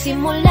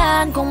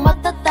sisimulan kung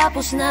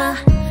matatapos na?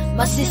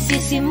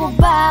 Masisisi mo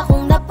ba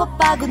kung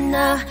napapagod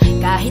na?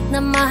 Kahit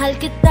na mahal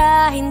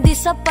kita, hindi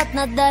sapat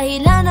na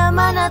dahilan na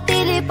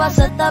manatili pa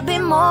sa tabi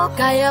mo.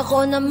 Kaya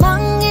ko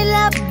namang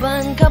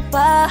ilaban ka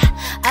pa,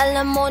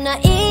 alam mo na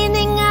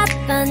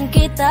iningatan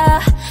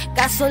kita,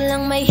 kaso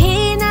lang may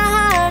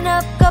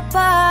hinahanap ka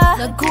pa.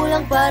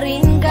 Nagkulang pa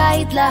rin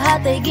kahit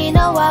lahat ay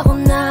ginawa ko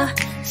na.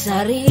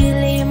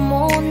 Sarili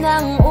mo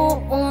nang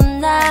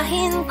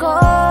uunahin ko.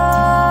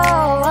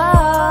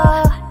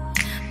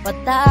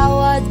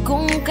 Patawad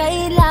kung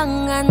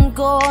kailangan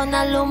ko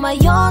na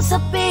lumayo sa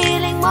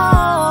piling mo.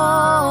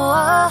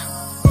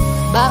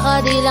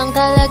 Baka di lang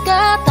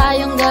talaga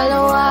tayong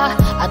dalawa,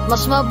 at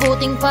mas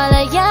mabuting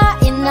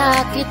palayain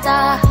na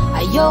kita.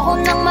 Ayoko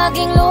nang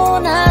maging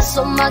lunas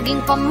o maging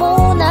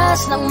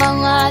pamunas ng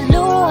mga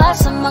luha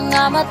sa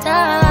mga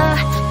mata.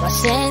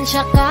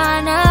 Pasensya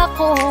ka na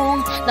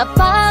kung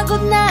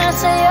napagod na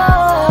sa'yo.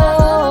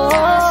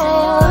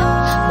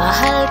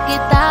 Mahal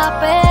kita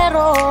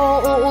pero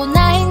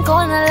uunahin ko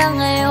na lang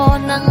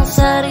ngayon ang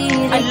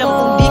sarili ko. Alam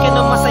kong di ka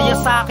na masaya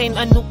sa'kin,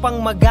 ano pang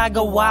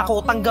magagawa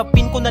ko?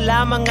 Tanggapin ko na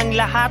lamang ang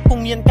lahat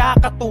kung yan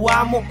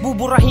kakatuwa mo.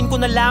 Buburahin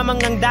ko na lamang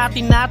ang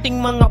dati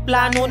nating mga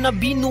plano na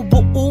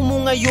binubuo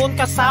mo ngayon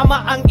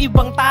kasama ang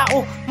ibang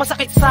tao.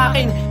 Masakit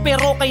sa'kin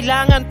pero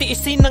kailangan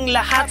tiisin ng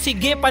lahat.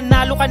 Sige,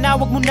 panalo ka na,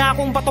 wag mo na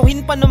akong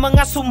batuhin pa ng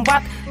mga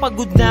sumbat.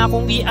 Pagod na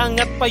akong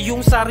iangat pa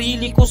yung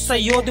sarili ko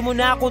sa'yo. Di mo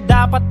na ako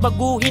dapat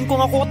baguhin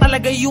kung ako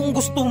talaga yung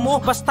gusto mo.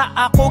 Basta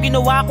ako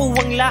ginawa ko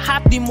ang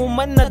lahat, di mo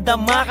man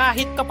nadama.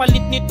 Kahit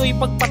kapalit nito'y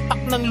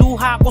pagpatak ng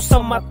luha ko sa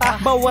mata.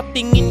 Bawat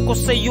tingin ko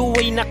sa'yo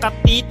ay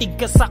nakatitig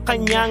ka sa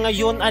kanya.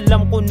 Ngayon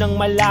alam ko nang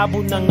malabo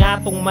na nga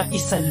tong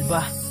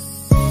maisalba.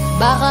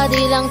 Baka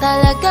di lang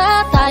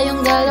talaga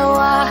tayong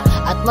dalawa,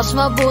 at mas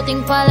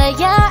mabuting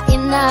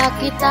palayain na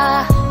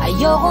kita.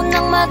 Ayoko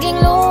nang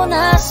maging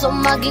lunas o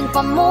maging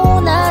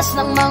pamunas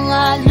ng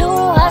mga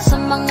luha sa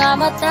mga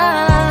mata.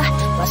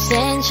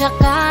 Pasensya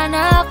ka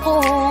na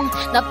kung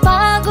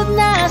napagod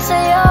na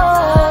sa'yo.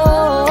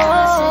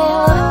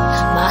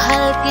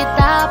 Mahal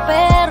kita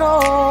pero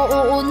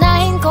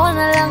uunahin ko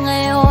na lang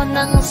ngayon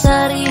ang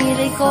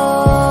sarili ko.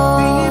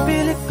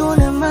 Pinipilit ko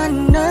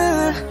naman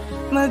na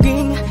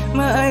maging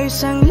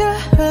maayos ang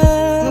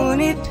lahat,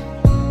 ngunit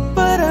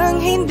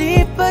parang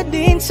hindi pa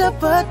din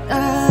sapat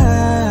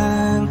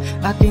ang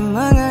aking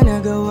mga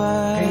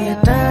nagawa. Kaya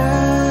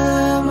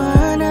tama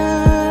na,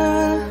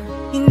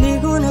 hindi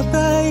ko na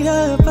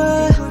kaya pa,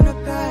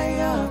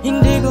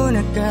 hindi ko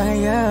na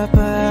kaya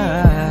pa,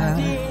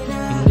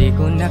 hindi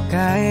ko na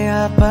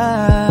kaya pa.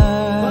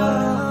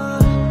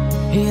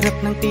 Hirap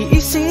ng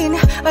tiisin,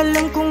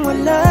 alam kong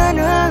wala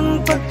nang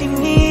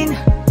pagtingin,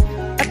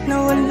 at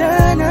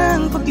nawala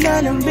ng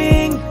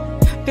paglalambing.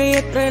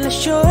 Kaya't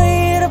relasyon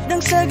hirap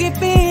ng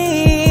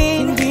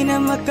sagipin. Hindi na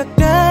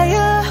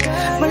makakaya,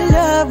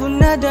 malabo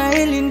na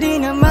dahil hindi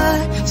na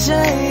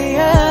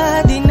masaya.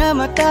 Di na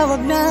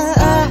matawag na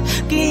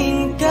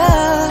aking ka,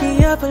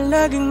 kaya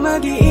palaging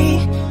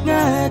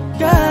mag-iingat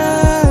ka.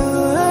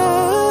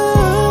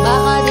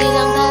 Baka di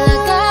lang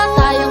talaga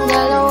tayong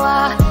dalawa,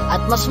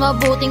 at mas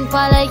mabuting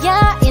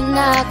palayain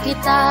na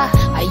kita.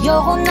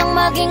 Ayoko nang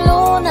maging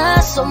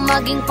lunas o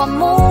maging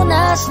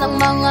pamunas ng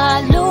mga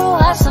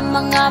luha sa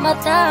mga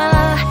mata.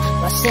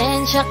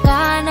 Pasensya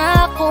ka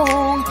na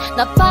kung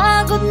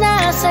napagod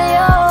na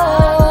sa'yo.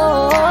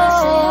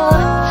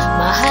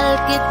 Mahal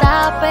kita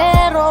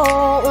pero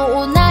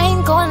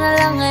uunahin ko na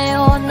lang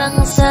ngayon ang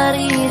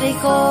sarili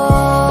ko.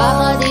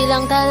 Baka di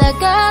lang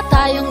talaga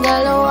tayong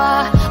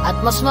dalawa,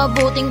 at mas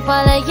mabuting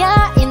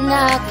palayain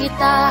na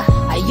kita.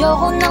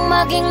 Ayoko nang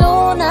maging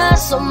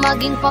lunas o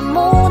maging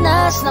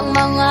pamunas ng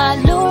mga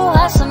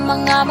luha sa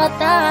mga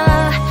mata.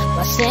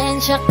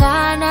 Pasensya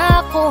ka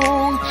na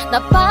kung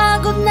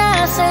napagod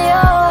na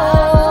sa'yo.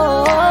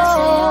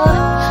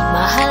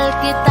 Mahal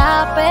kita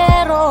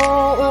pero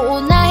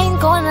uunahin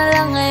ko na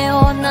lang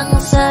ngayon ang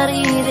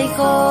sarili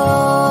ko.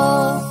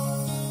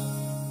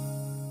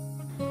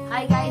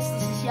 Hi guys,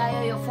 this is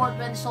Yayo, your 4th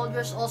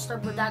Soldiers All-Star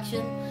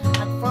Production.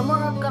 At for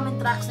more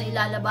upcoming tracks na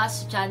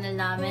ilalabas sa channel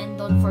namin,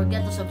 don't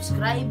forget to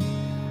subscribe,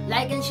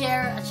 like and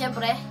share, at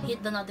syempre,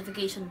 hit the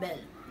notification bell.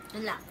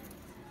 Yun lang.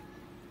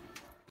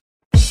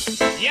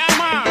 Yeah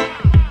man,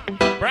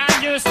 brand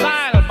new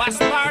style,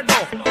 Bastardo,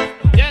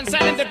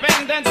 Jensen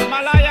Independence,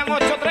 Malayang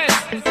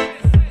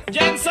 83,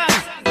 Jensen,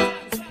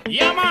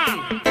 yeah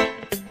man.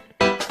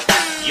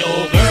 Yo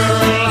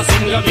girl,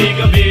 lasing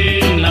gabi-gabi,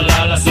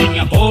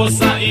 nalalasing ako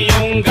sa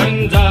iyong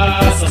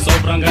ganda. Sa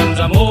sobrang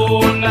ganda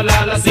mo,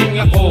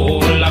 nalalasing ako,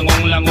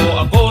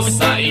 langong-lango ako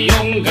sa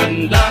iyong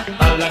ganda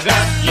talaga.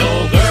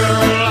 Yo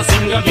girl,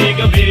 lasing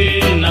gabi-gabi,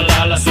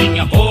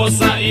 nalalasing ako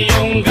sa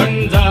iyong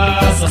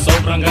ganda. Sa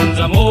sobrang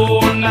ganda mo,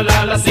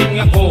 nalalasing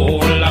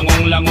ako,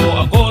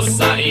 langong-lango ako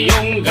sa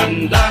iyong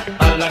ganda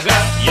talaga.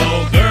 Yo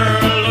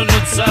girl,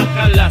 lunod sa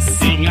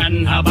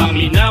kalasingan habang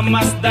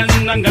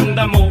minamasdan ang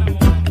ganda mo.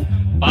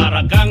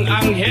 Para kang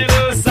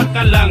anghel sa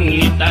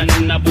kalangitan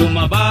na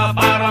bumaba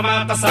para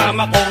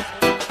makasama ko.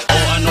 O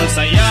anong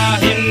saya,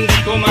 hindi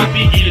ko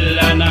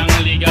mapigilan ang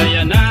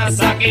ligaya na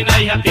sa'kin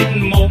ay hatid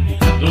mo.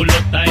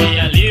 Dulot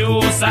ay aliw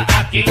sa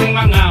aking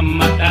mga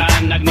mata,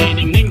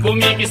 nagniningning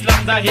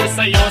kumikislap dahil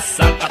sa'yo.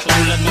 Sa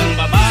katulad mong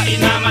babae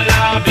na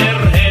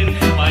malaberhen,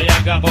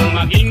 payag akong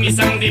maging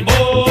isang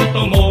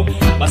deboto mo.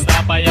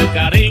 Basta payag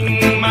ka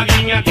ring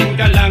maging akin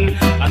ka lang,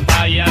 at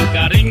payag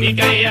ka ring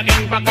ikay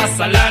aking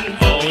pakasalan.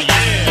 Oh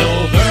yeah.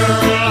 Yo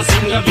girl,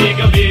 lasing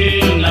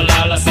gabi-gabi,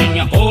 nalalasing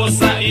ako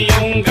sa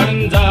iyong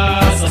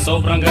ganda. Sa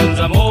sobrang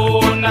ganda mo,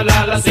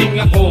 nalalasing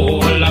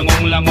ako,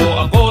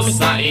 langong-lango ako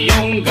sa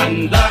iyong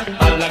ganda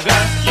talaga.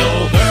 Yo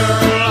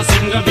girl,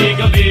 lasing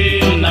gabi-gabi,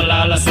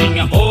 nalalasing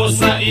ako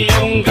sa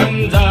iyong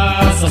ganda.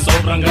 Sa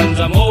sobrang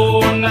ganda mo,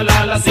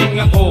 nalalasing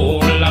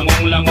ako,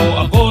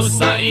 langong-lango ako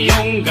sa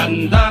iyong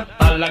ganda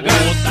talaga.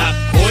 Utak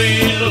ko'y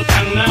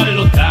lutang na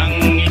lutang,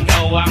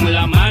 ikaw ang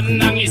laman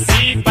ng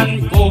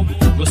isipan ko.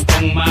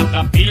 Gustong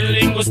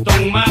makapiling,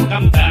 gustong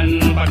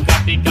makamtan,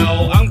 pagkat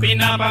ikaw ang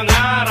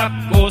pinapangarap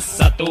ko.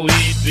 Sa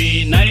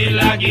tuwid-tuwid ay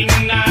laging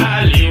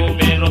naaliw,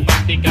 pero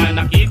pag di ka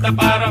nakita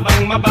para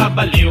bang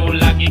mababaliw.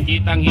 Lagi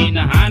kitang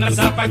hinahanap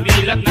sa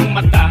pagdilat ng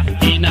mata,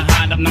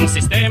 hinahanap ng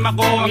sistema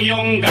ko ang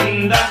iyong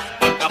ganda.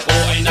 Pag ako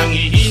ay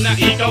nangihina,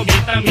 ikaw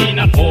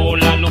vitamina ko.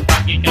 Lalo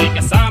pag ikay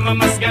kasama,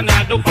 mas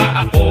ganado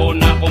pa ako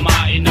na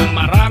kumain ng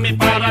marami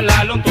para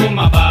lalong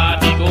tumaba.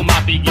 Di ko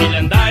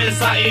mapigilan dahil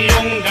sa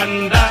iyong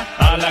ganda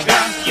talaga.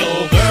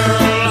 Yo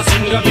girl,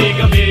 lasing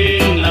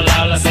gabi-gabi,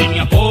 nalalasing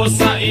ako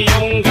sa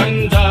iyong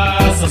ganda.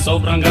 Sa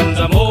sobrang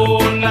ganda mo,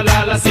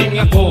 nalalasing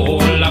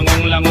ako,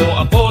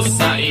 langong-lango ako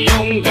sa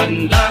iyong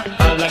ganda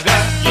talaga.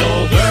 Yo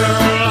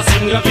girl,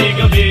 lasing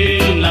gabi-gabi,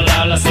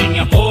 nalalasing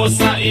ako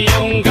sa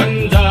iyong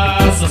ganda.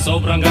 Sa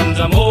sobrang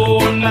ganda mo,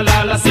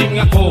 nalalasing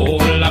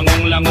ako,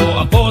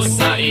 langong-lango ako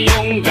sa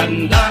iyong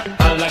ganda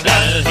talaga.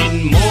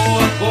 Dalhin mo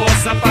ako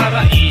sa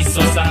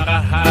paraiso, sa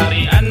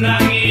kaharian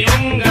ng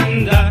iyong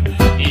ganda.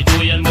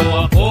 Iduyan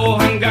mo ako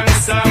hanggang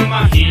sa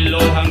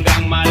mahilo,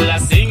 hanggang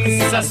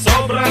malasing sa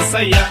sobrang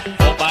saya.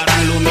 O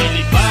parang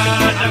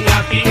lumilipad ang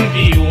aking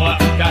diwa,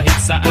 kahit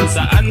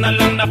saan-saan na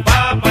lang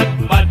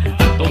napapadpad.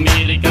 At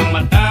tumili kang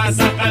mata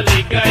sa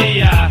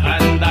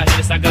kaligayahan,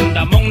 dahil sa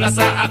ganda mong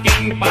nasa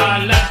aking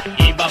palad.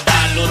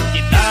 Ibabalot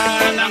kita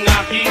ng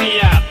aking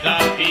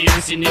yakap,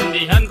 iyong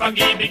sinindihan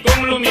pag-ibig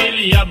kong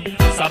lumiliyab.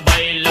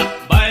 Sabay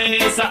lakbay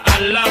sa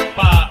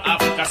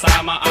alapaap,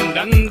 kasama ang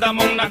ganda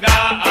mong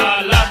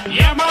nag-aalap.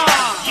 Yeah ma!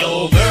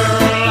 Yo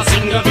girl,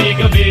 lasing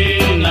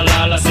gabi-gabi,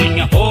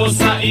 nalalasing ako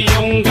sa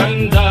iyong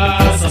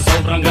ganda. Sa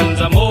sobrang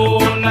ganda mo,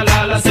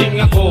 nalalasing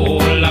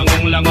ako,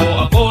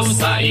 langong-lango ako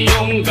sa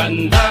iyong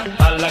ganda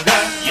talaga.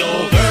 Yo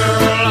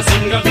girl,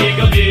 lasing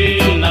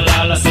gabi-gabi,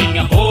 nalalasing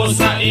ako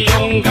sa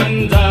iyong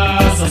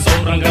ganda. Sa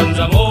sobrang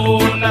ganda mo,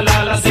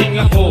 nalalasing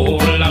ako,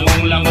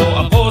 langong-lango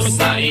ako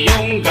sa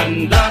iyong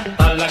ganda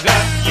talaga.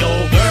 Yo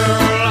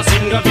girl,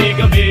 lasing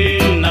gabi-gabi,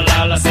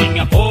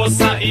 nalalasing ako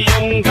sa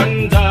iyong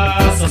ganda.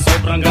 Sa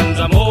sobrang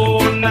ganda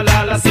mo,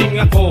 nalalasing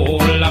ako,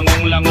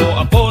 langong-lango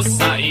ako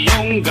sa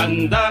iyong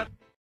ganda.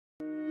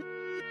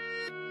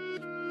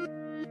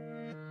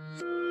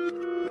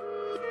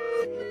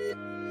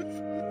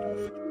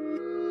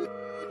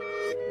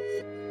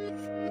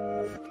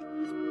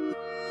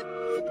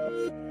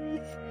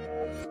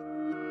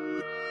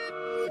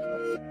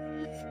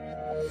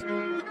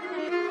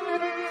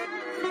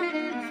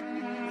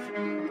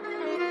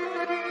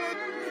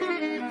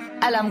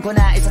 Alam ko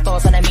na isa to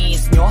sa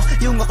na-miss nyo,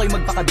 yung ako'y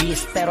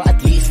magpakabis, pero at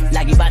least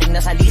lagi pa rin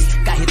nasa list,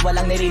 kahit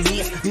walang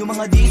nirelease. Yung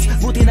mga dis,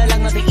 buti na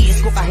lang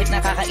natiis ko kahit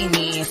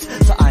nakakainis.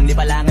 Saan di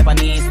pa lang ay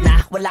panis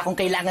na wala kong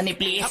kailangan ni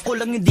please. Ako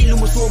lang yung di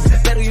lumusog,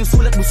 pero yung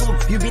sulat busog,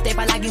 yung bitay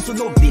palaging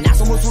sunog. Di na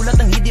sumusulat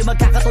ng hindi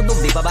magkakatunog,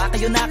 di ba ba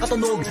kayo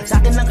nakatunog? Sa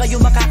akin lang kayo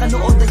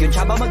makakanood, na yun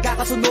siya ba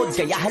magkakasunod?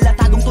 Kaya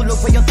halatadong tulog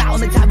pa yung tao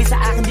nagsabi sa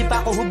akin di pa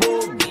ako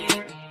hubog.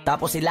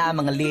 Tapos sila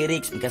mga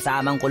lyrics, may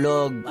kasamang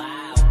kulog,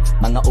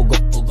 mga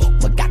ugok-ugok,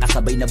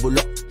 magkakasabay na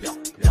bulok.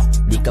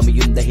 Di kami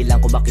yung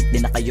dahilan kung bakit di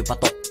na kayo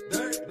patok.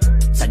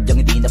 Sadyang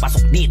hindi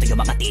napasok, di tayo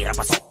mga tira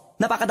pasok.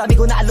 Napakadami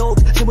ko na alog,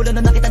 simulan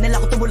na nakita nila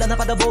ko tumula na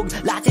padabog.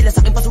 Lahat sila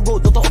sa akin pasugod,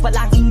 totoo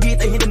pala ang inggit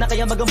ay hindi na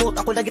kaya magamot.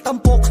 Ako lagi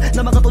tampok,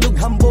 na mga tunog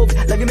hambog,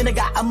 lagi may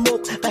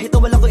nag-aamok. Kahit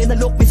wala ko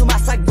inalok, may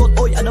sumasagot,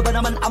 oy ano ba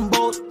naman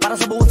ambot? pumulot para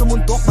sa buong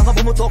sumundok. Mga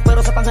bumutok pero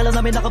sa pangalan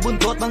namin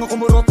nakabuntot. Mga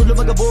kumurot,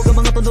 lumagabog ang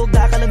mga tunog.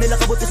 Nakakala nila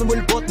kabot sa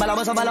sumulpot.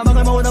 Malaman sa malamang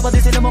ay mauna pa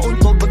din sila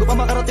mauntog. Bago pa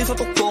makarating sa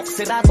tuktok,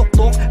 sira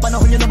tuktok.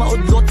 Panahon nyo na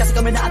maudlot kasi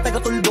kami na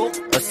taga-tuldok.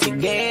 O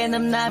sige,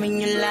 namnamin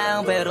nyo lang,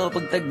 pero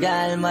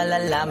pagtagal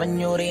malalaman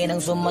nyo rin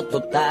ang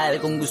sumatotal.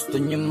 Kung gusto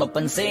nyo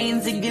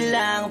mapansin, sige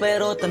lang,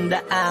 pero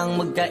tandaang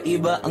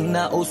magkaiba ang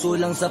nauso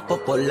lang sa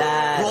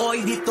popular.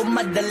 Boy, dito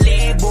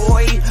madali,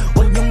 boy.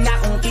 Huwag nyo nga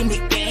akong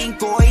kiniking,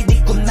 koy. Di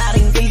ko na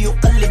rin kayo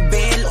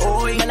kalibel,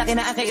 oy. Malaki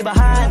na ang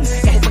kaibahan,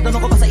 kahit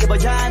magtanong ko pa sa iba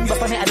dyan.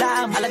 Basta may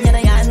alam niya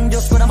na yan.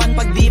 Diyos ko naman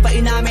pag di pa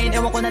inamin,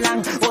 ewan ko na lang.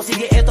 O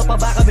sige, eto pa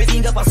baka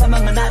biting ka pa sa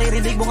mga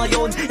naririnig mo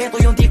ngayon. Eto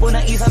yung tipo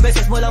ng isang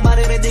beses mo lang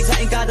maririnig sa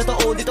kada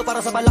taon. Dito para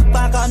sa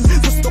balakbakan,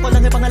 gusto ko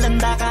lang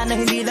ipangalandakan na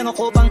hindi lang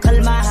ako pang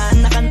kalmahan.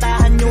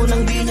 Nakantahan nyo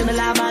nang di nyo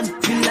nalaman.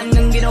 Yun lang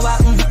ang ginawa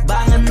kong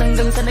hakbangan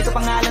hanggang sa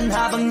nagkapangalan.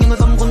 Habang yung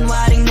ibang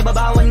kunwaring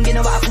nababawan,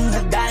 ginawa akong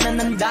hagdanan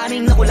ng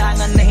daming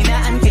nakulangan na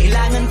hinaan.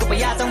 Kailangan ko pa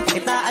yatang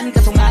pakitaan,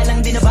 kaso nga lang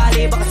di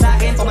nabali. Baka sa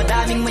akin pa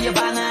madaming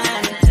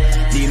mayabangan.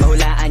 Di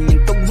mahulaan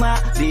yung tugma,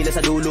 dila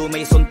sa dulo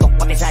may suntok.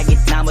 Pati sa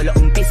gitna mula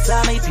umpisa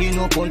may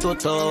pinupunto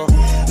to.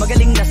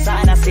 Magaling na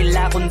sana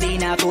sila kung di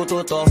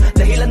natututo.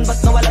 Dahilan ba't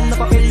nawalan na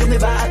papel yung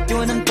iba at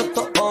yun ang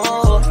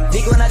totoo. Di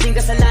ko natin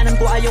kasalanan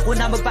ko, ayaw ko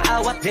na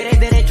magpaawat.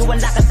 Dire-diretso ang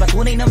lakad,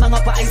 patunay ng mga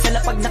paay sa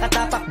lapag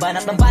nakatapak.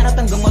 Banat ng banat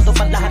hanggang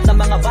matupad lahat ng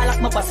mga balak.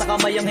 Mapasa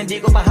kamay ang hindi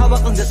ko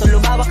pahawak, ang gusto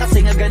lumawak. Kasi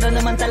nga gano'n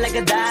naman talaga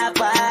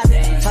dapat.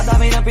 Sa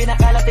dami ng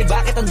pinakalat, eh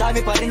bakit ang dami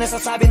pa rin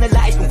nasasabi na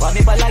lait. Kung kami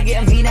palagi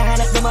ang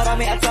hinahanap na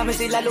marami at kami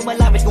sila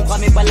lumalapit. Kung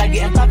kami palagi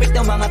ang topic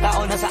ng mga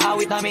tao na sa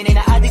awit namin ay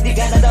na-addict. Di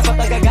ka na dapat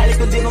nagagalit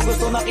kung di mo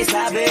gusto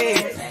makisabi.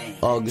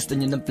 Oh, gusto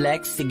nyo ng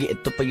flex? Sige,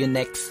 ito pa yung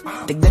next.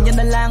 Tignan nyo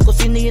na lang kung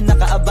sino yung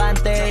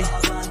nakaabante.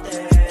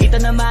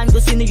 Kita naman kung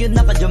sino yung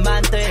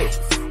nakadiamante.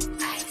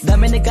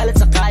 Dami nagkalat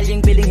sa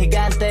kalyeng piling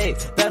higante.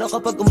 Pero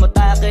kapag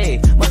umatake,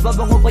 mas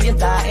babango pa yung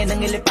tae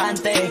ng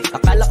elepante.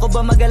 Akala ko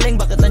ba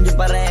magaling, bakit nandiyo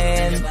pa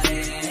rin?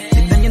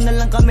 Tignan nyo na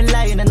lang kami,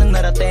 layo na nang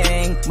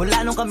narating. Mula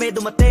nung kami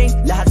dumating,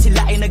 lahat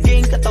sila ay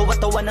naging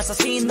katawa-tawa na sa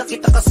scene.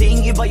 Nakita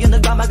kasing iba yung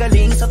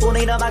nagmamagaling sa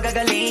tunay na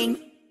magagaling.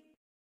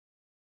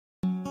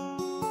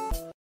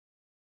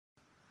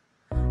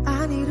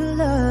 I need a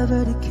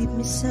lover to keep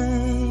me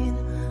sane.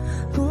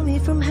 Pull me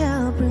from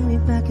hell, bring me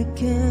back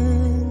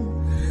again.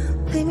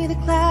 Play me the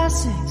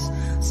classics,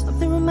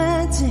 something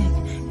romantic.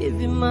 Give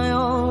you my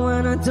all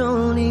when I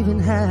don't even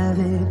have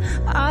it.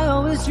 I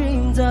always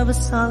dreamed of a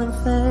solid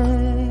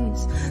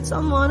face,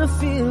 someone who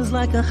feels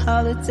like a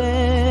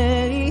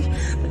holiday.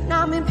 But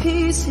now I'm in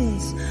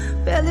pieces,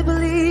 barely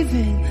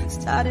believing,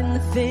 starting to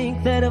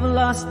think that I've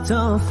lost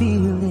all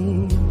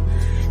feeling.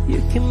 You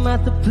came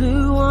out the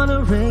blue on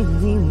a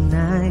rainy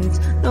night,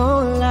 no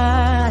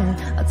lie.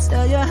 I'll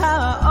tell you how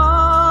I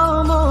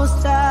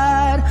almost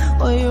died.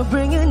 Oh, you're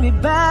bringing me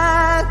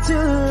back to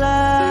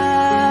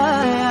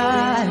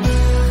life.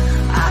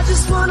 I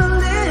just wanna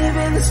live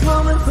in this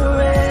moment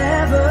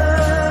forever,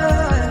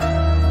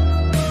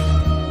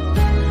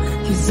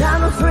 'cause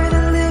I'm afraid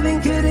that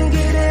living couldn't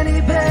get any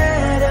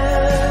better.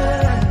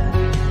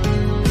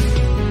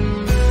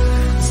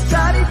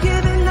 Started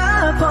giving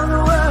up on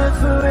the word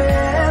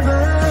forever,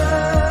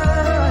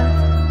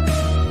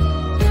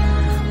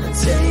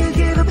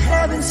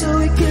 so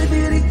we could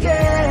be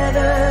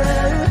together.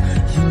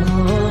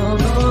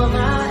 You're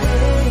my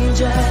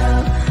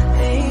angel,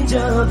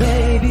 angel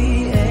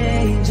baby,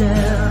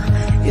 angel.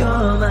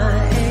 You're my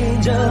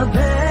angel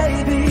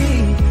baby,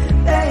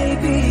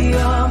 baby.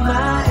 You're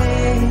my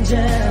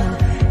angel,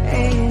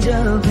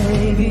 angel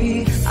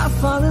baby. I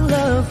fall in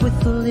love with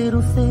the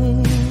little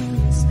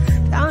things,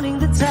 counting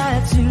the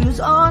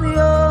tattoos on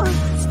your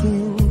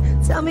skin.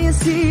 Tell me a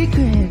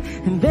secret,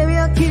 and baby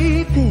I'll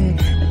keep it.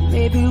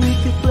 Maybe we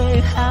could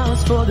play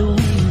house for the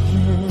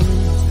weekend.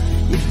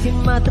 You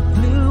came out the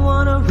blue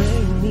on a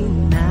rainy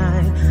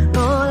night,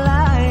 no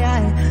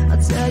lie. I'll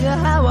tell you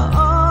how I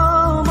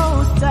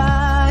almost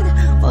died.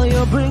 While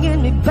you're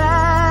bringing me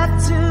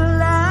back to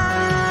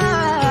life.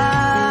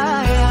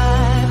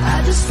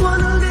 I just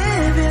wanna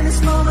live in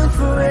this moment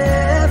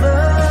forever,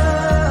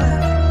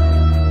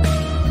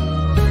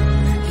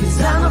 'cause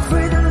I'm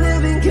afraid that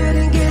living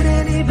couldn't get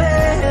any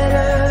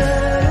better.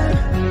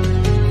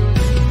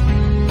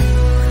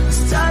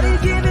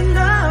 Giving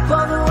up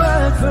on the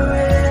word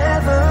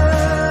forever,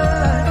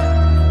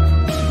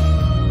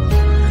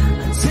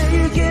 until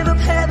you give up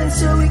heaven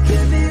so we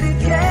can be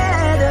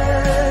together.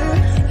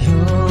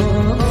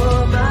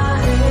 You're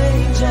my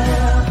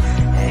angel,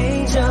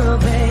 angel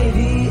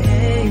baby,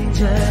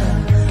 angel.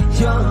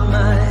 You're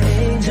my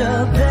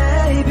angel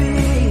baby,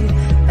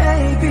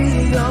 baby.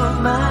 You're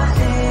my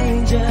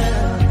angel,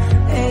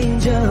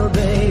 angel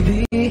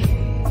baby.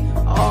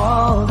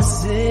 All the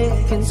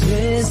sick and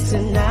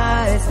twisted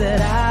nights that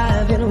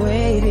I've been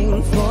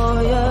waiting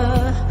for you,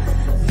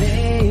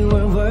 they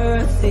were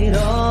worth it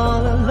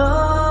all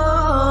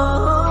alone.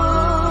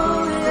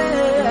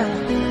 Yeah,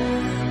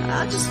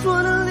 I just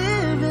wanna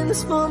live in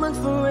this moment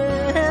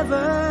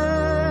forever,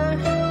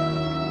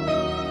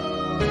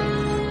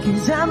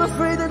 'cause I'm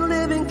afraid that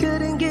living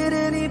couldn't get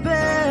any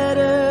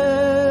better.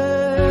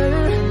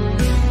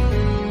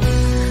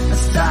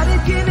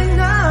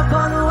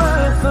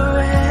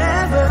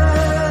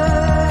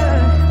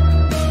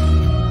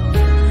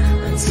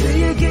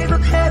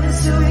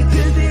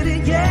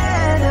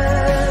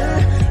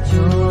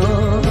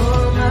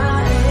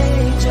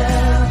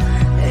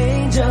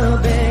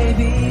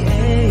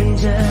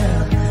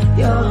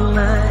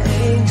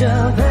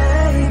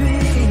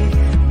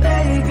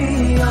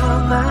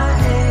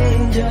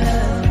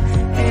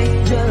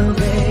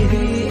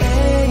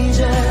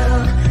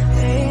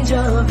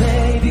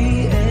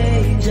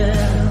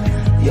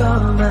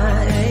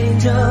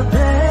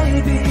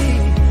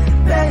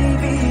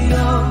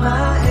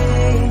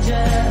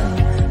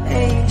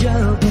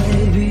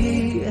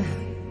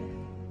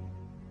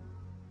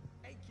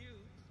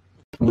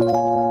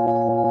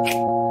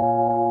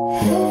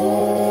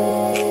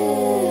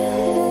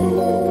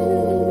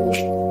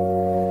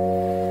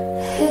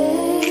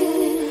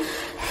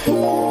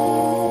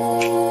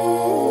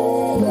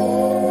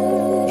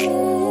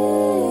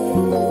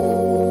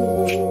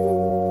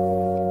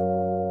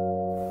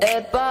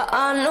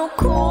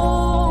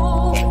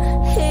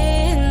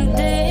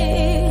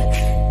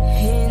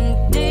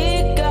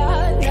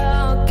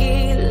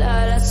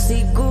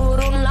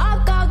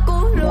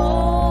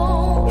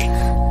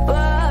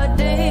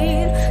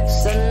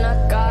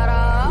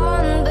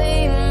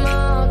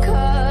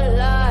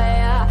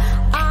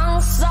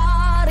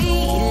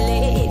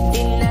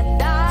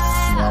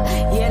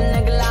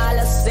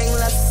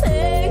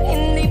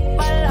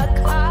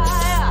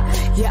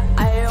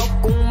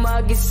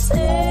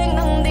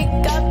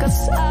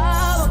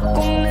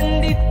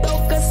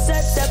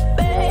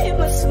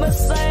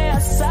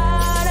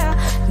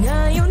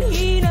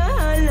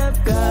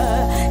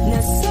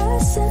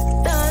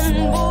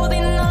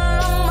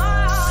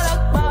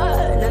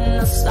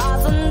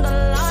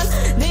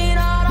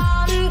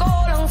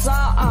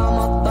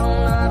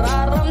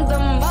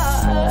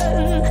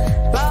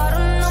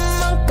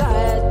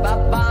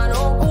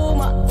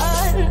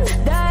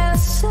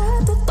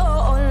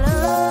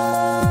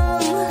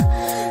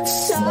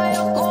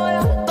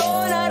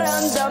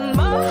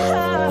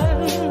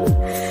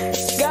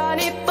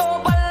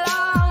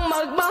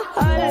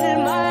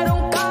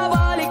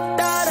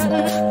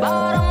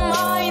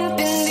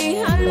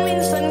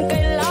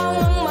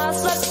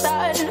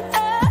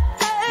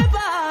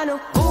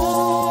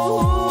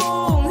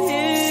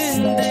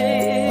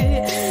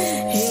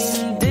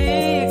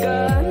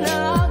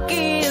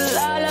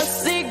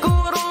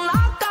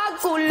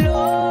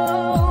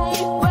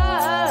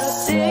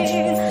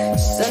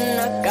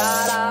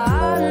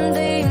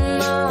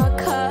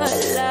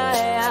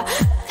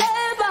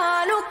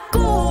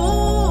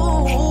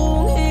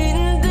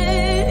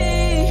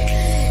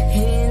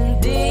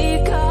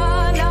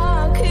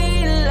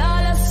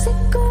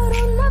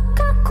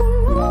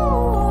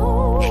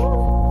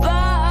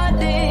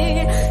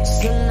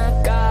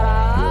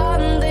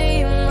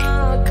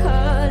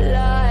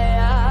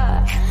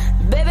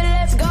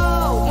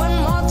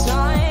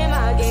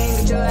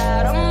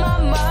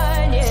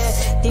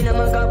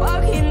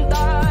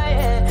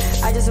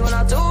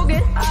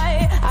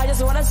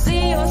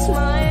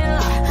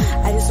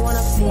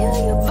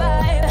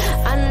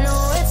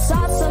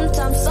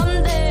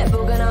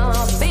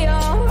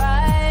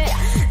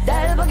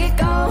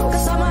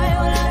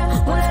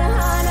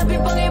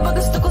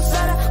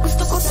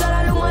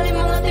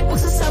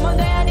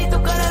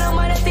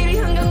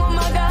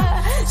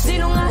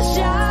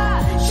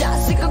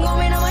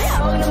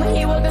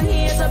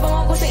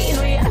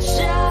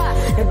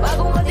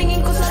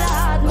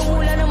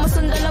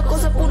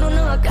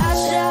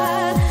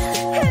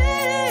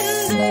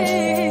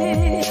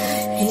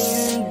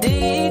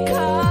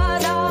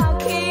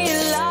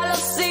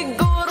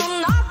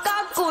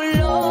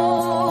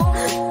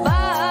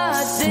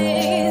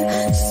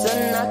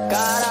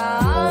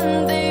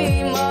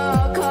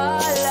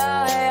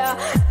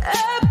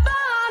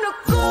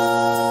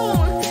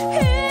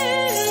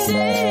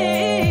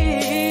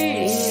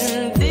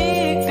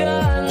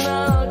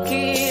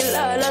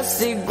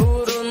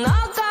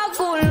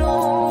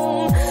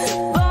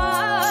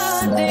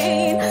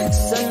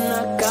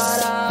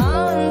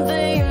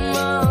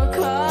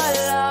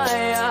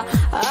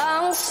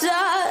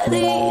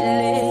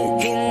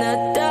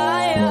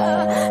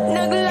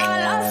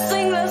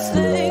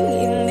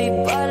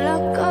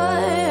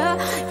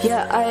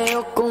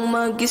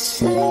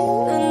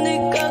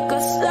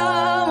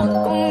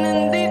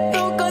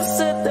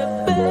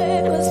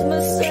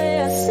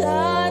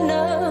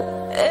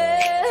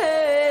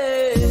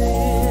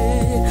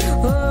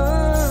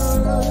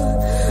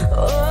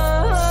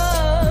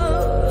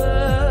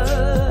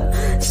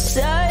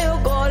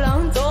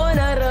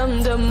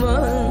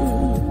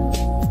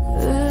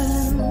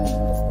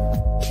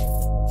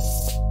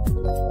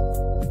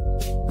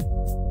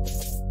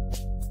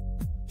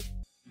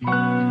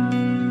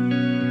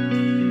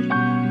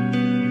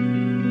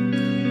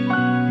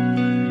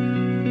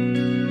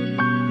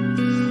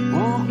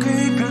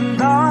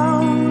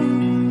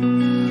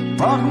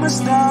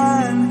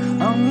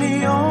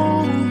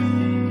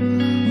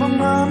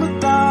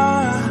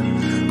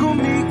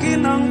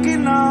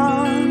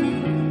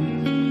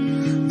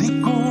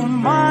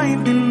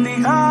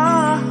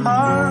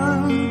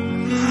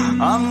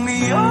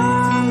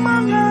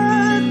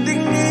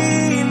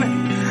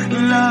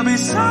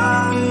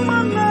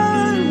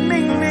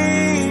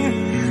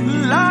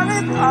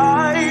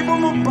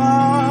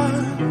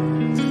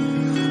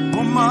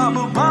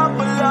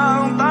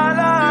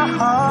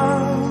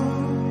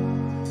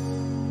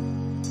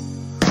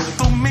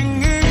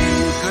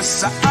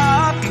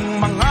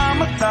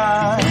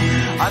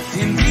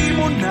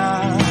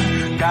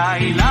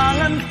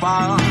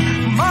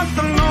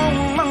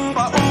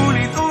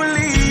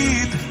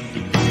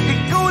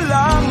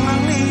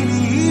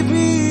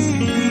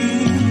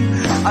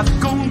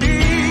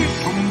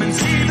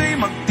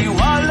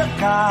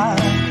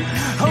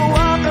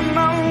 Hawakan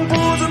ng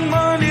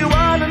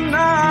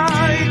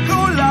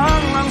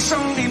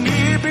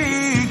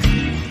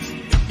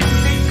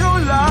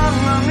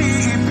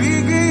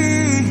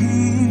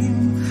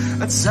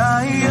At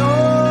sa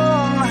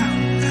iyong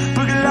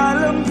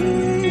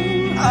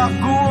paglalambing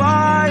ako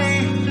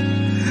ay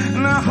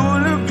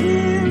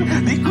nahulugin.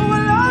 Di ko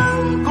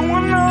alam kung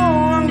ano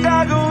ang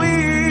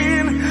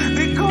gagawin,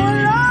 di ko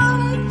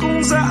alam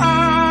kung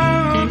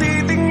saan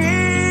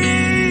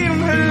titingin.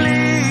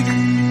 Halik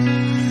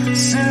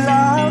sa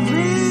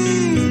labi,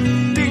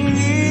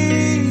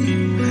 tingin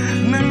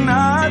na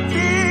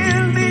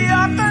natin di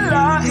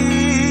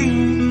akalain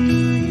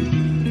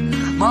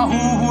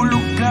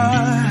mahuhulog ka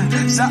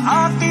sa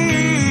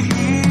akin.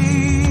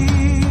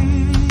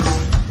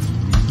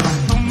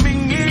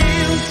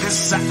 Tumingin ka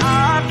sa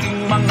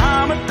aking mga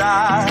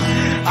mata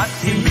at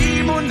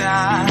hindi mo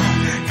na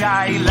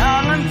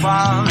kailangan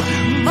pang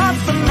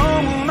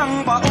matanong ng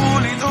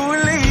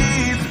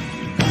paulit-ulit.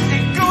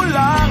 Ikaw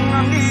lang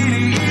ang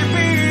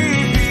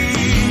iniibig.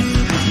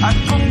 At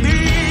kung di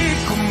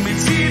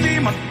kumbinsi,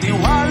 di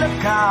magtiwala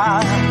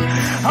ka.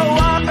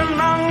 Hawakan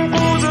ng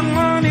puso't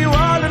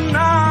maniwala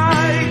na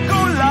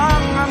ikaw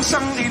lang ang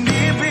siyang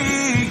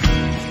inibig.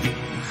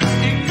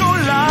 Ikaw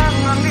lang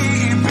ang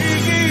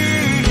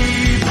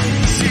iibigin,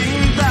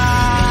 Sinta.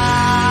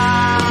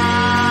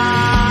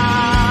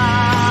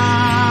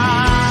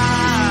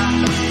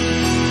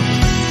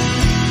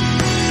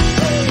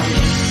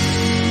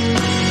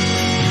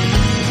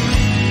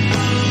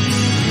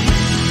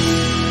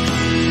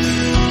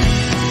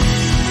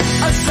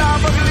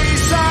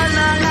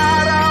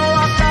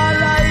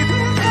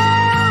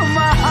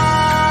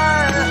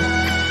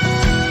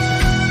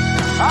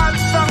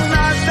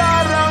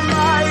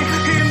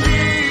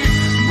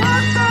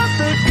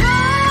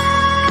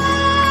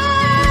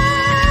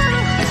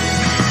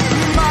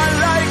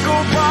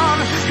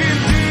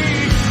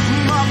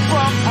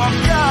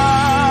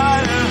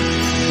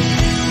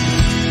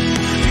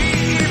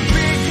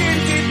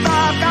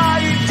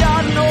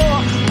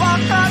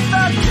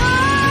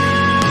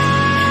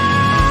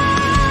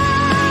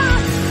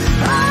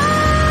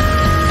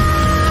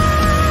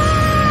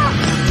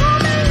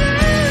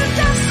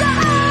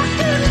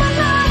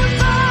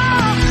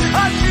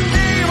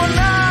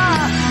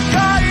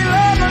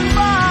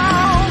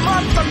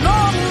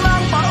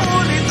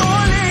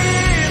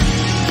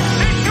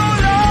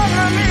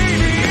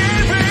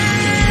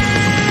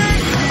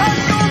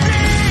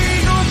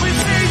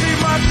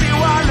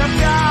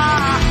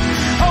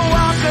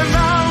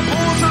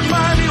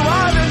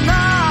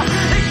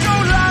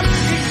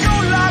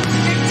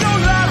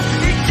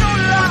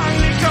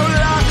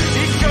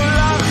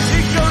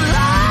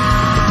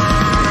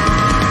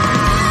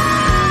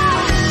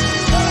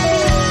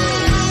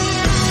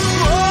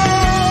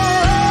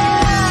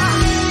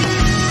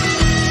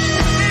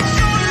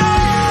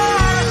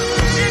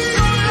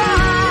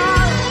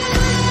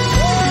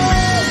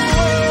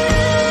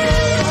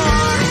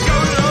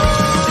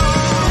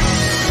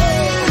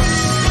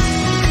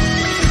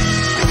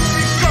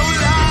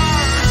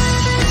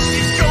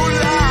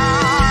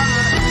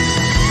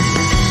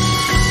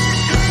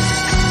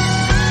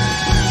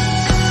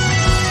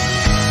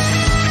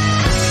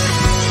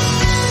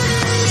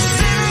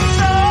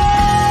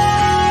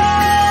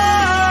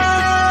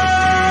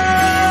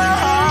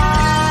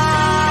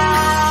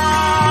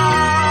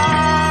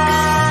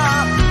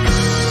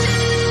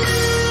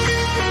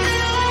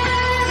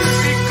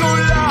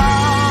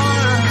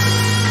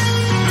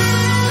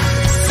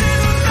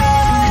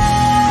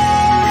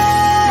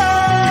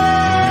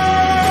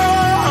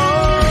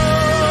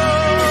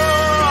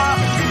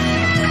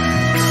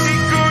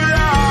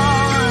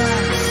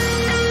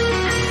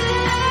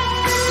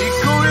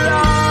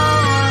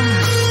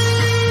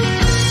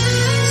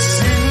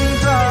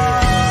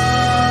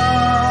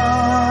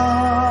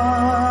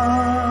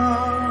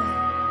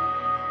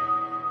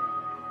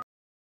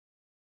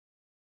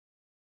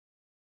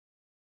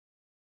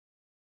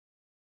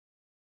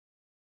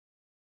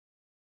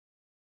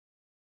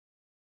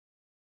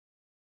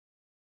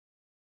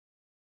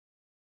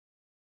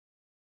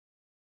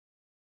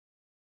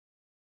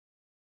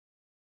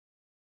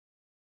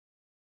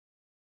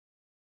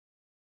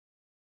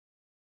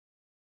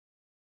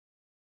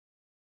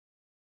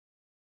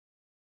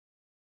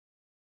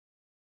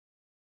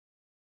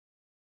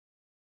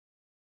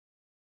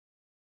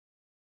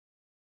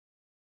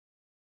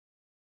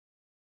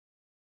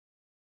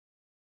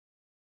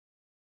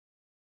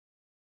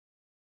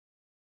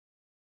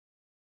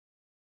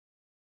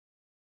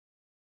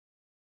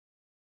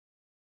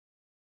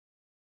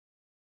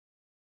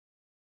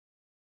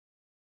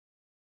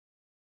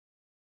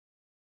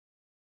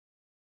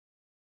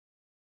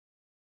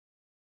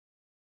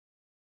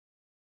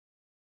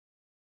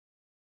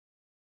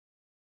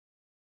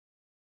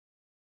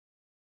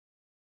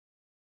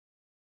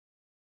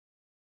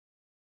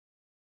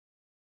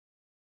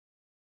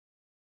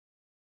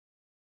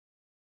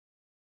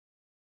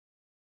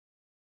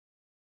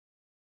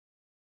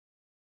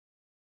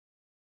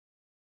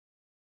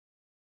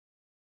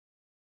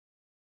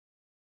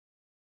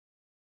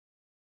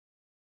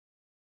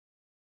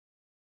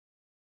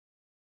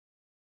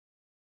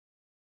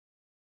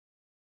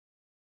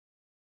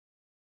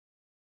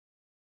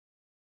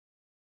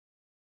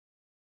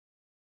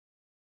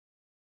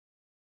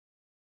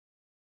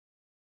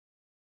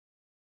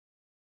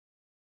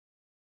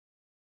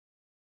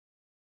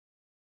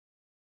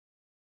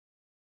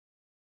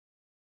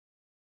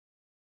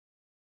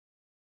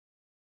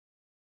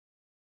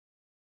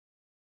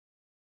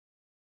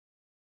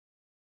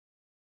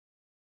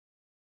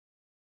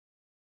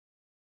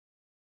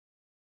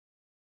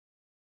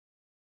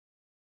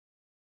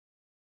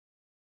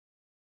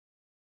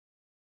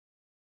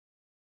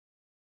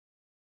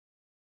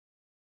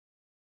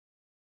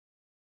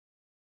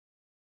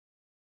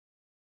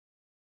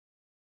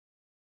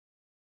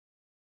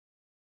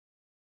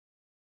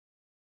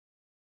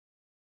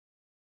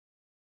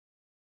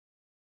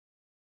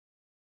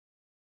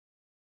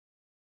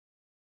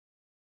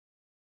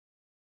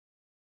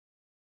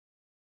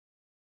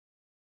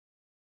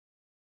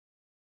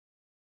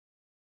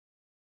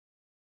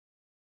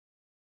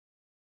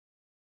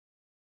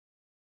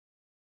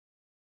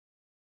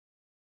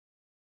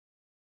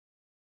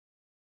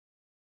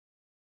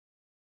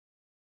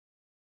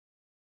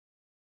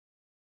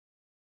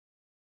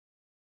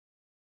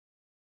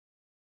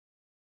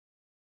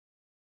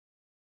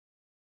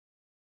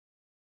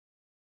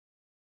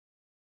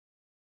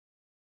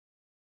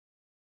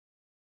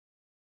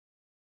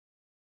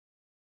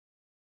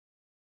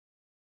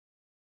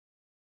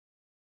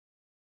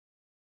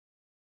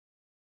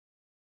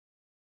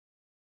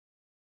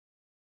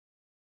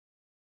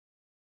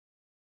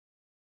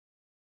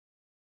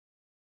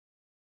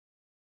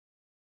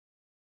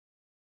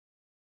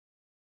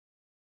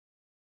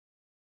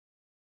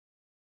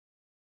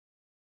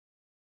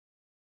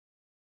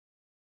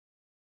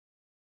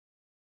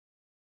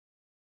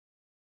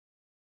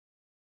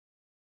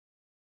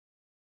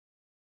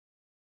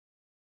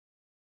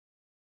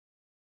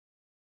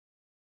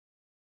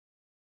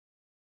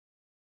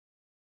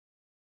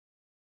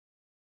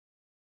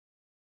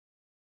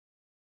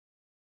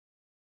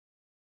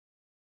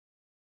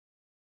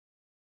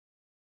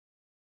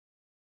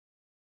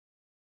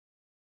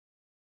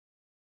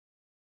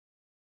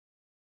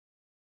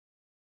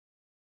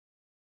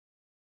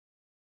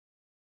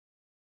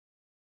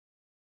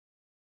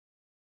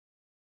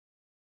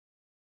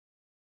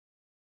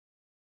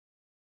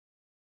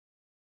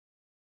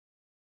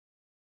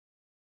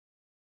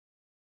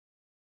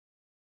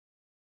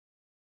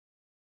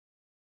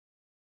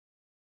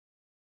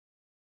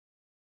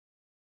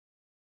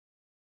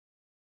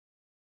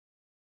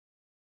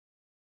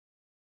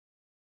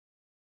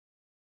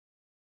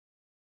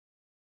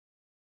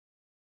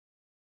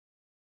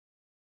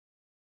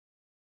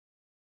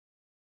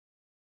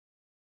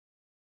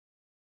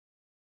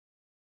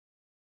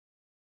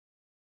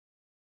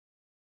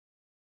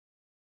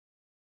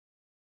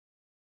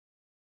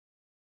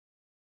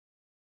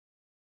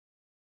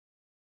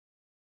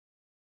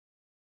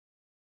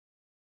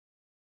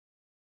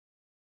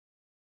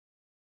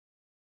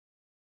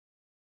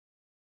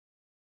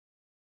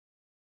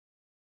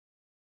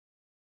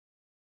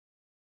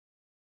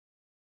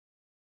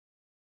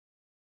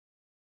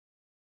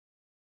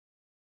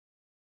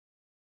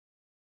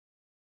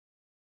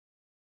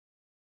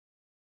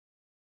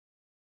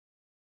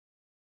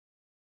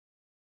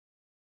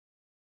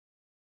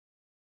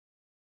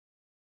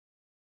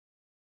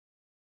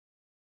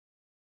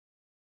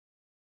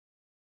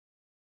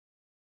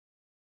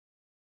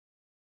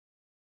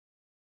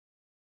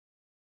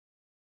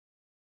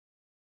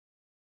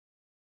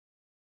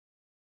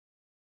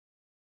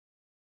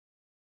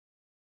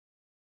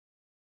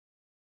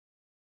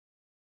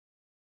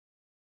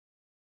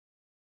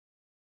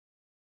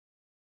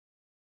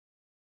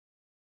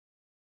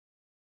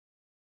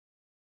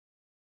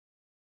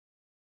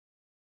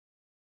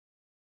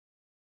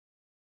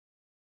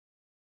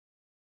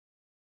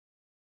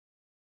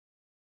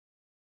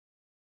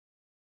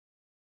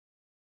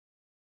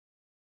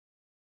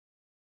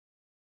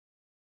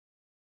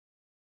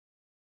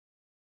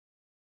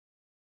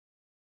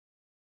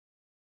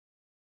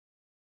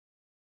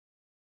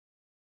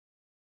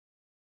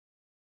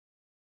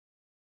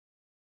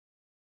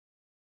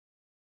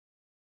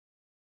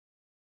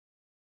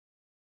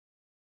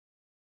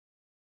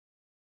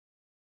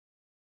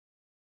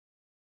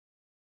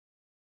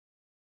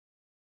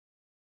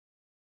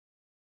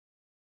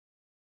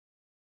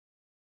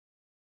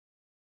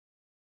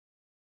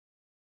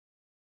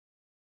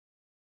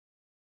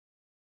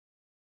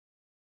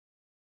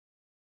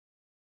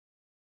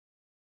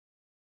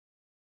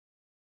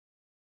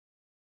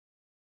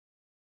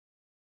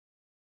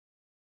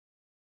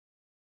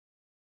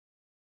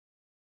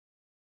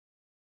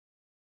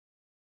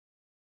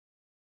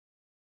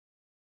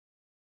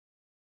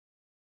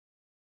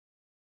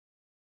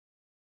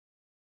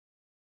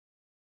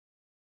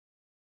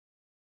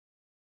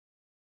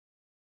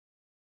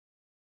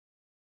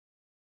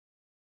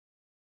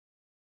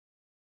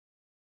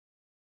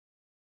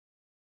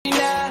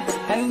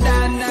 Handa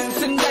nang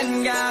sundan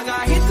ka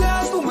kahit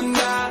lang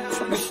kumanda.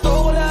 Gusto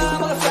ko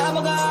lang makasama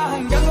ka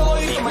hanggang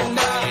ako'y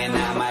tumanda. Kaya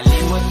na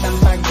malimot ang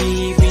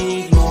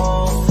pag-ibig mo.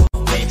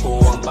 May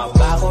puwang pa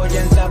ba ko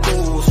dyan sa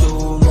puso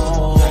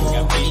mo?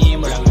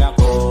 Tanggapin mo lang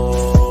ako.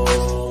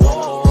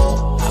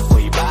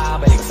 Ako'y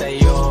babalik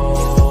sa'yo.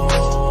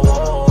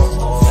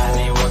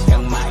 Sana'y huwag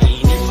kang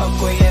mainip pag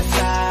ko'y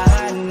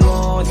asahan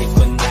mo. Di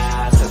ko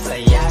na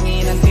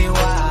sasayangin ang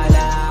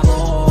tiwala mo.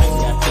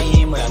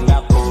 Tanggapin mo lang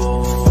ako.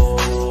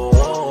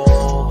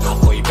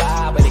 Ako'y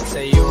babalik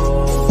sa'yo.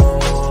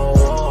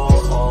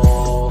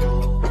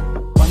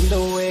 On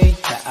the way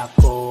na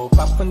ako,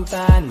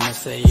 papunta na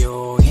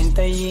sa'yo.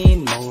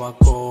 Hintayin mo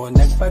ako,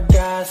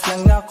 nagpagas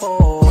lang ako.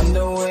 On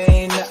the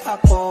way na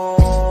ako,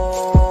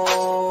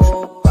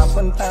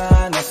 papunta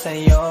na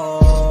sa'yo.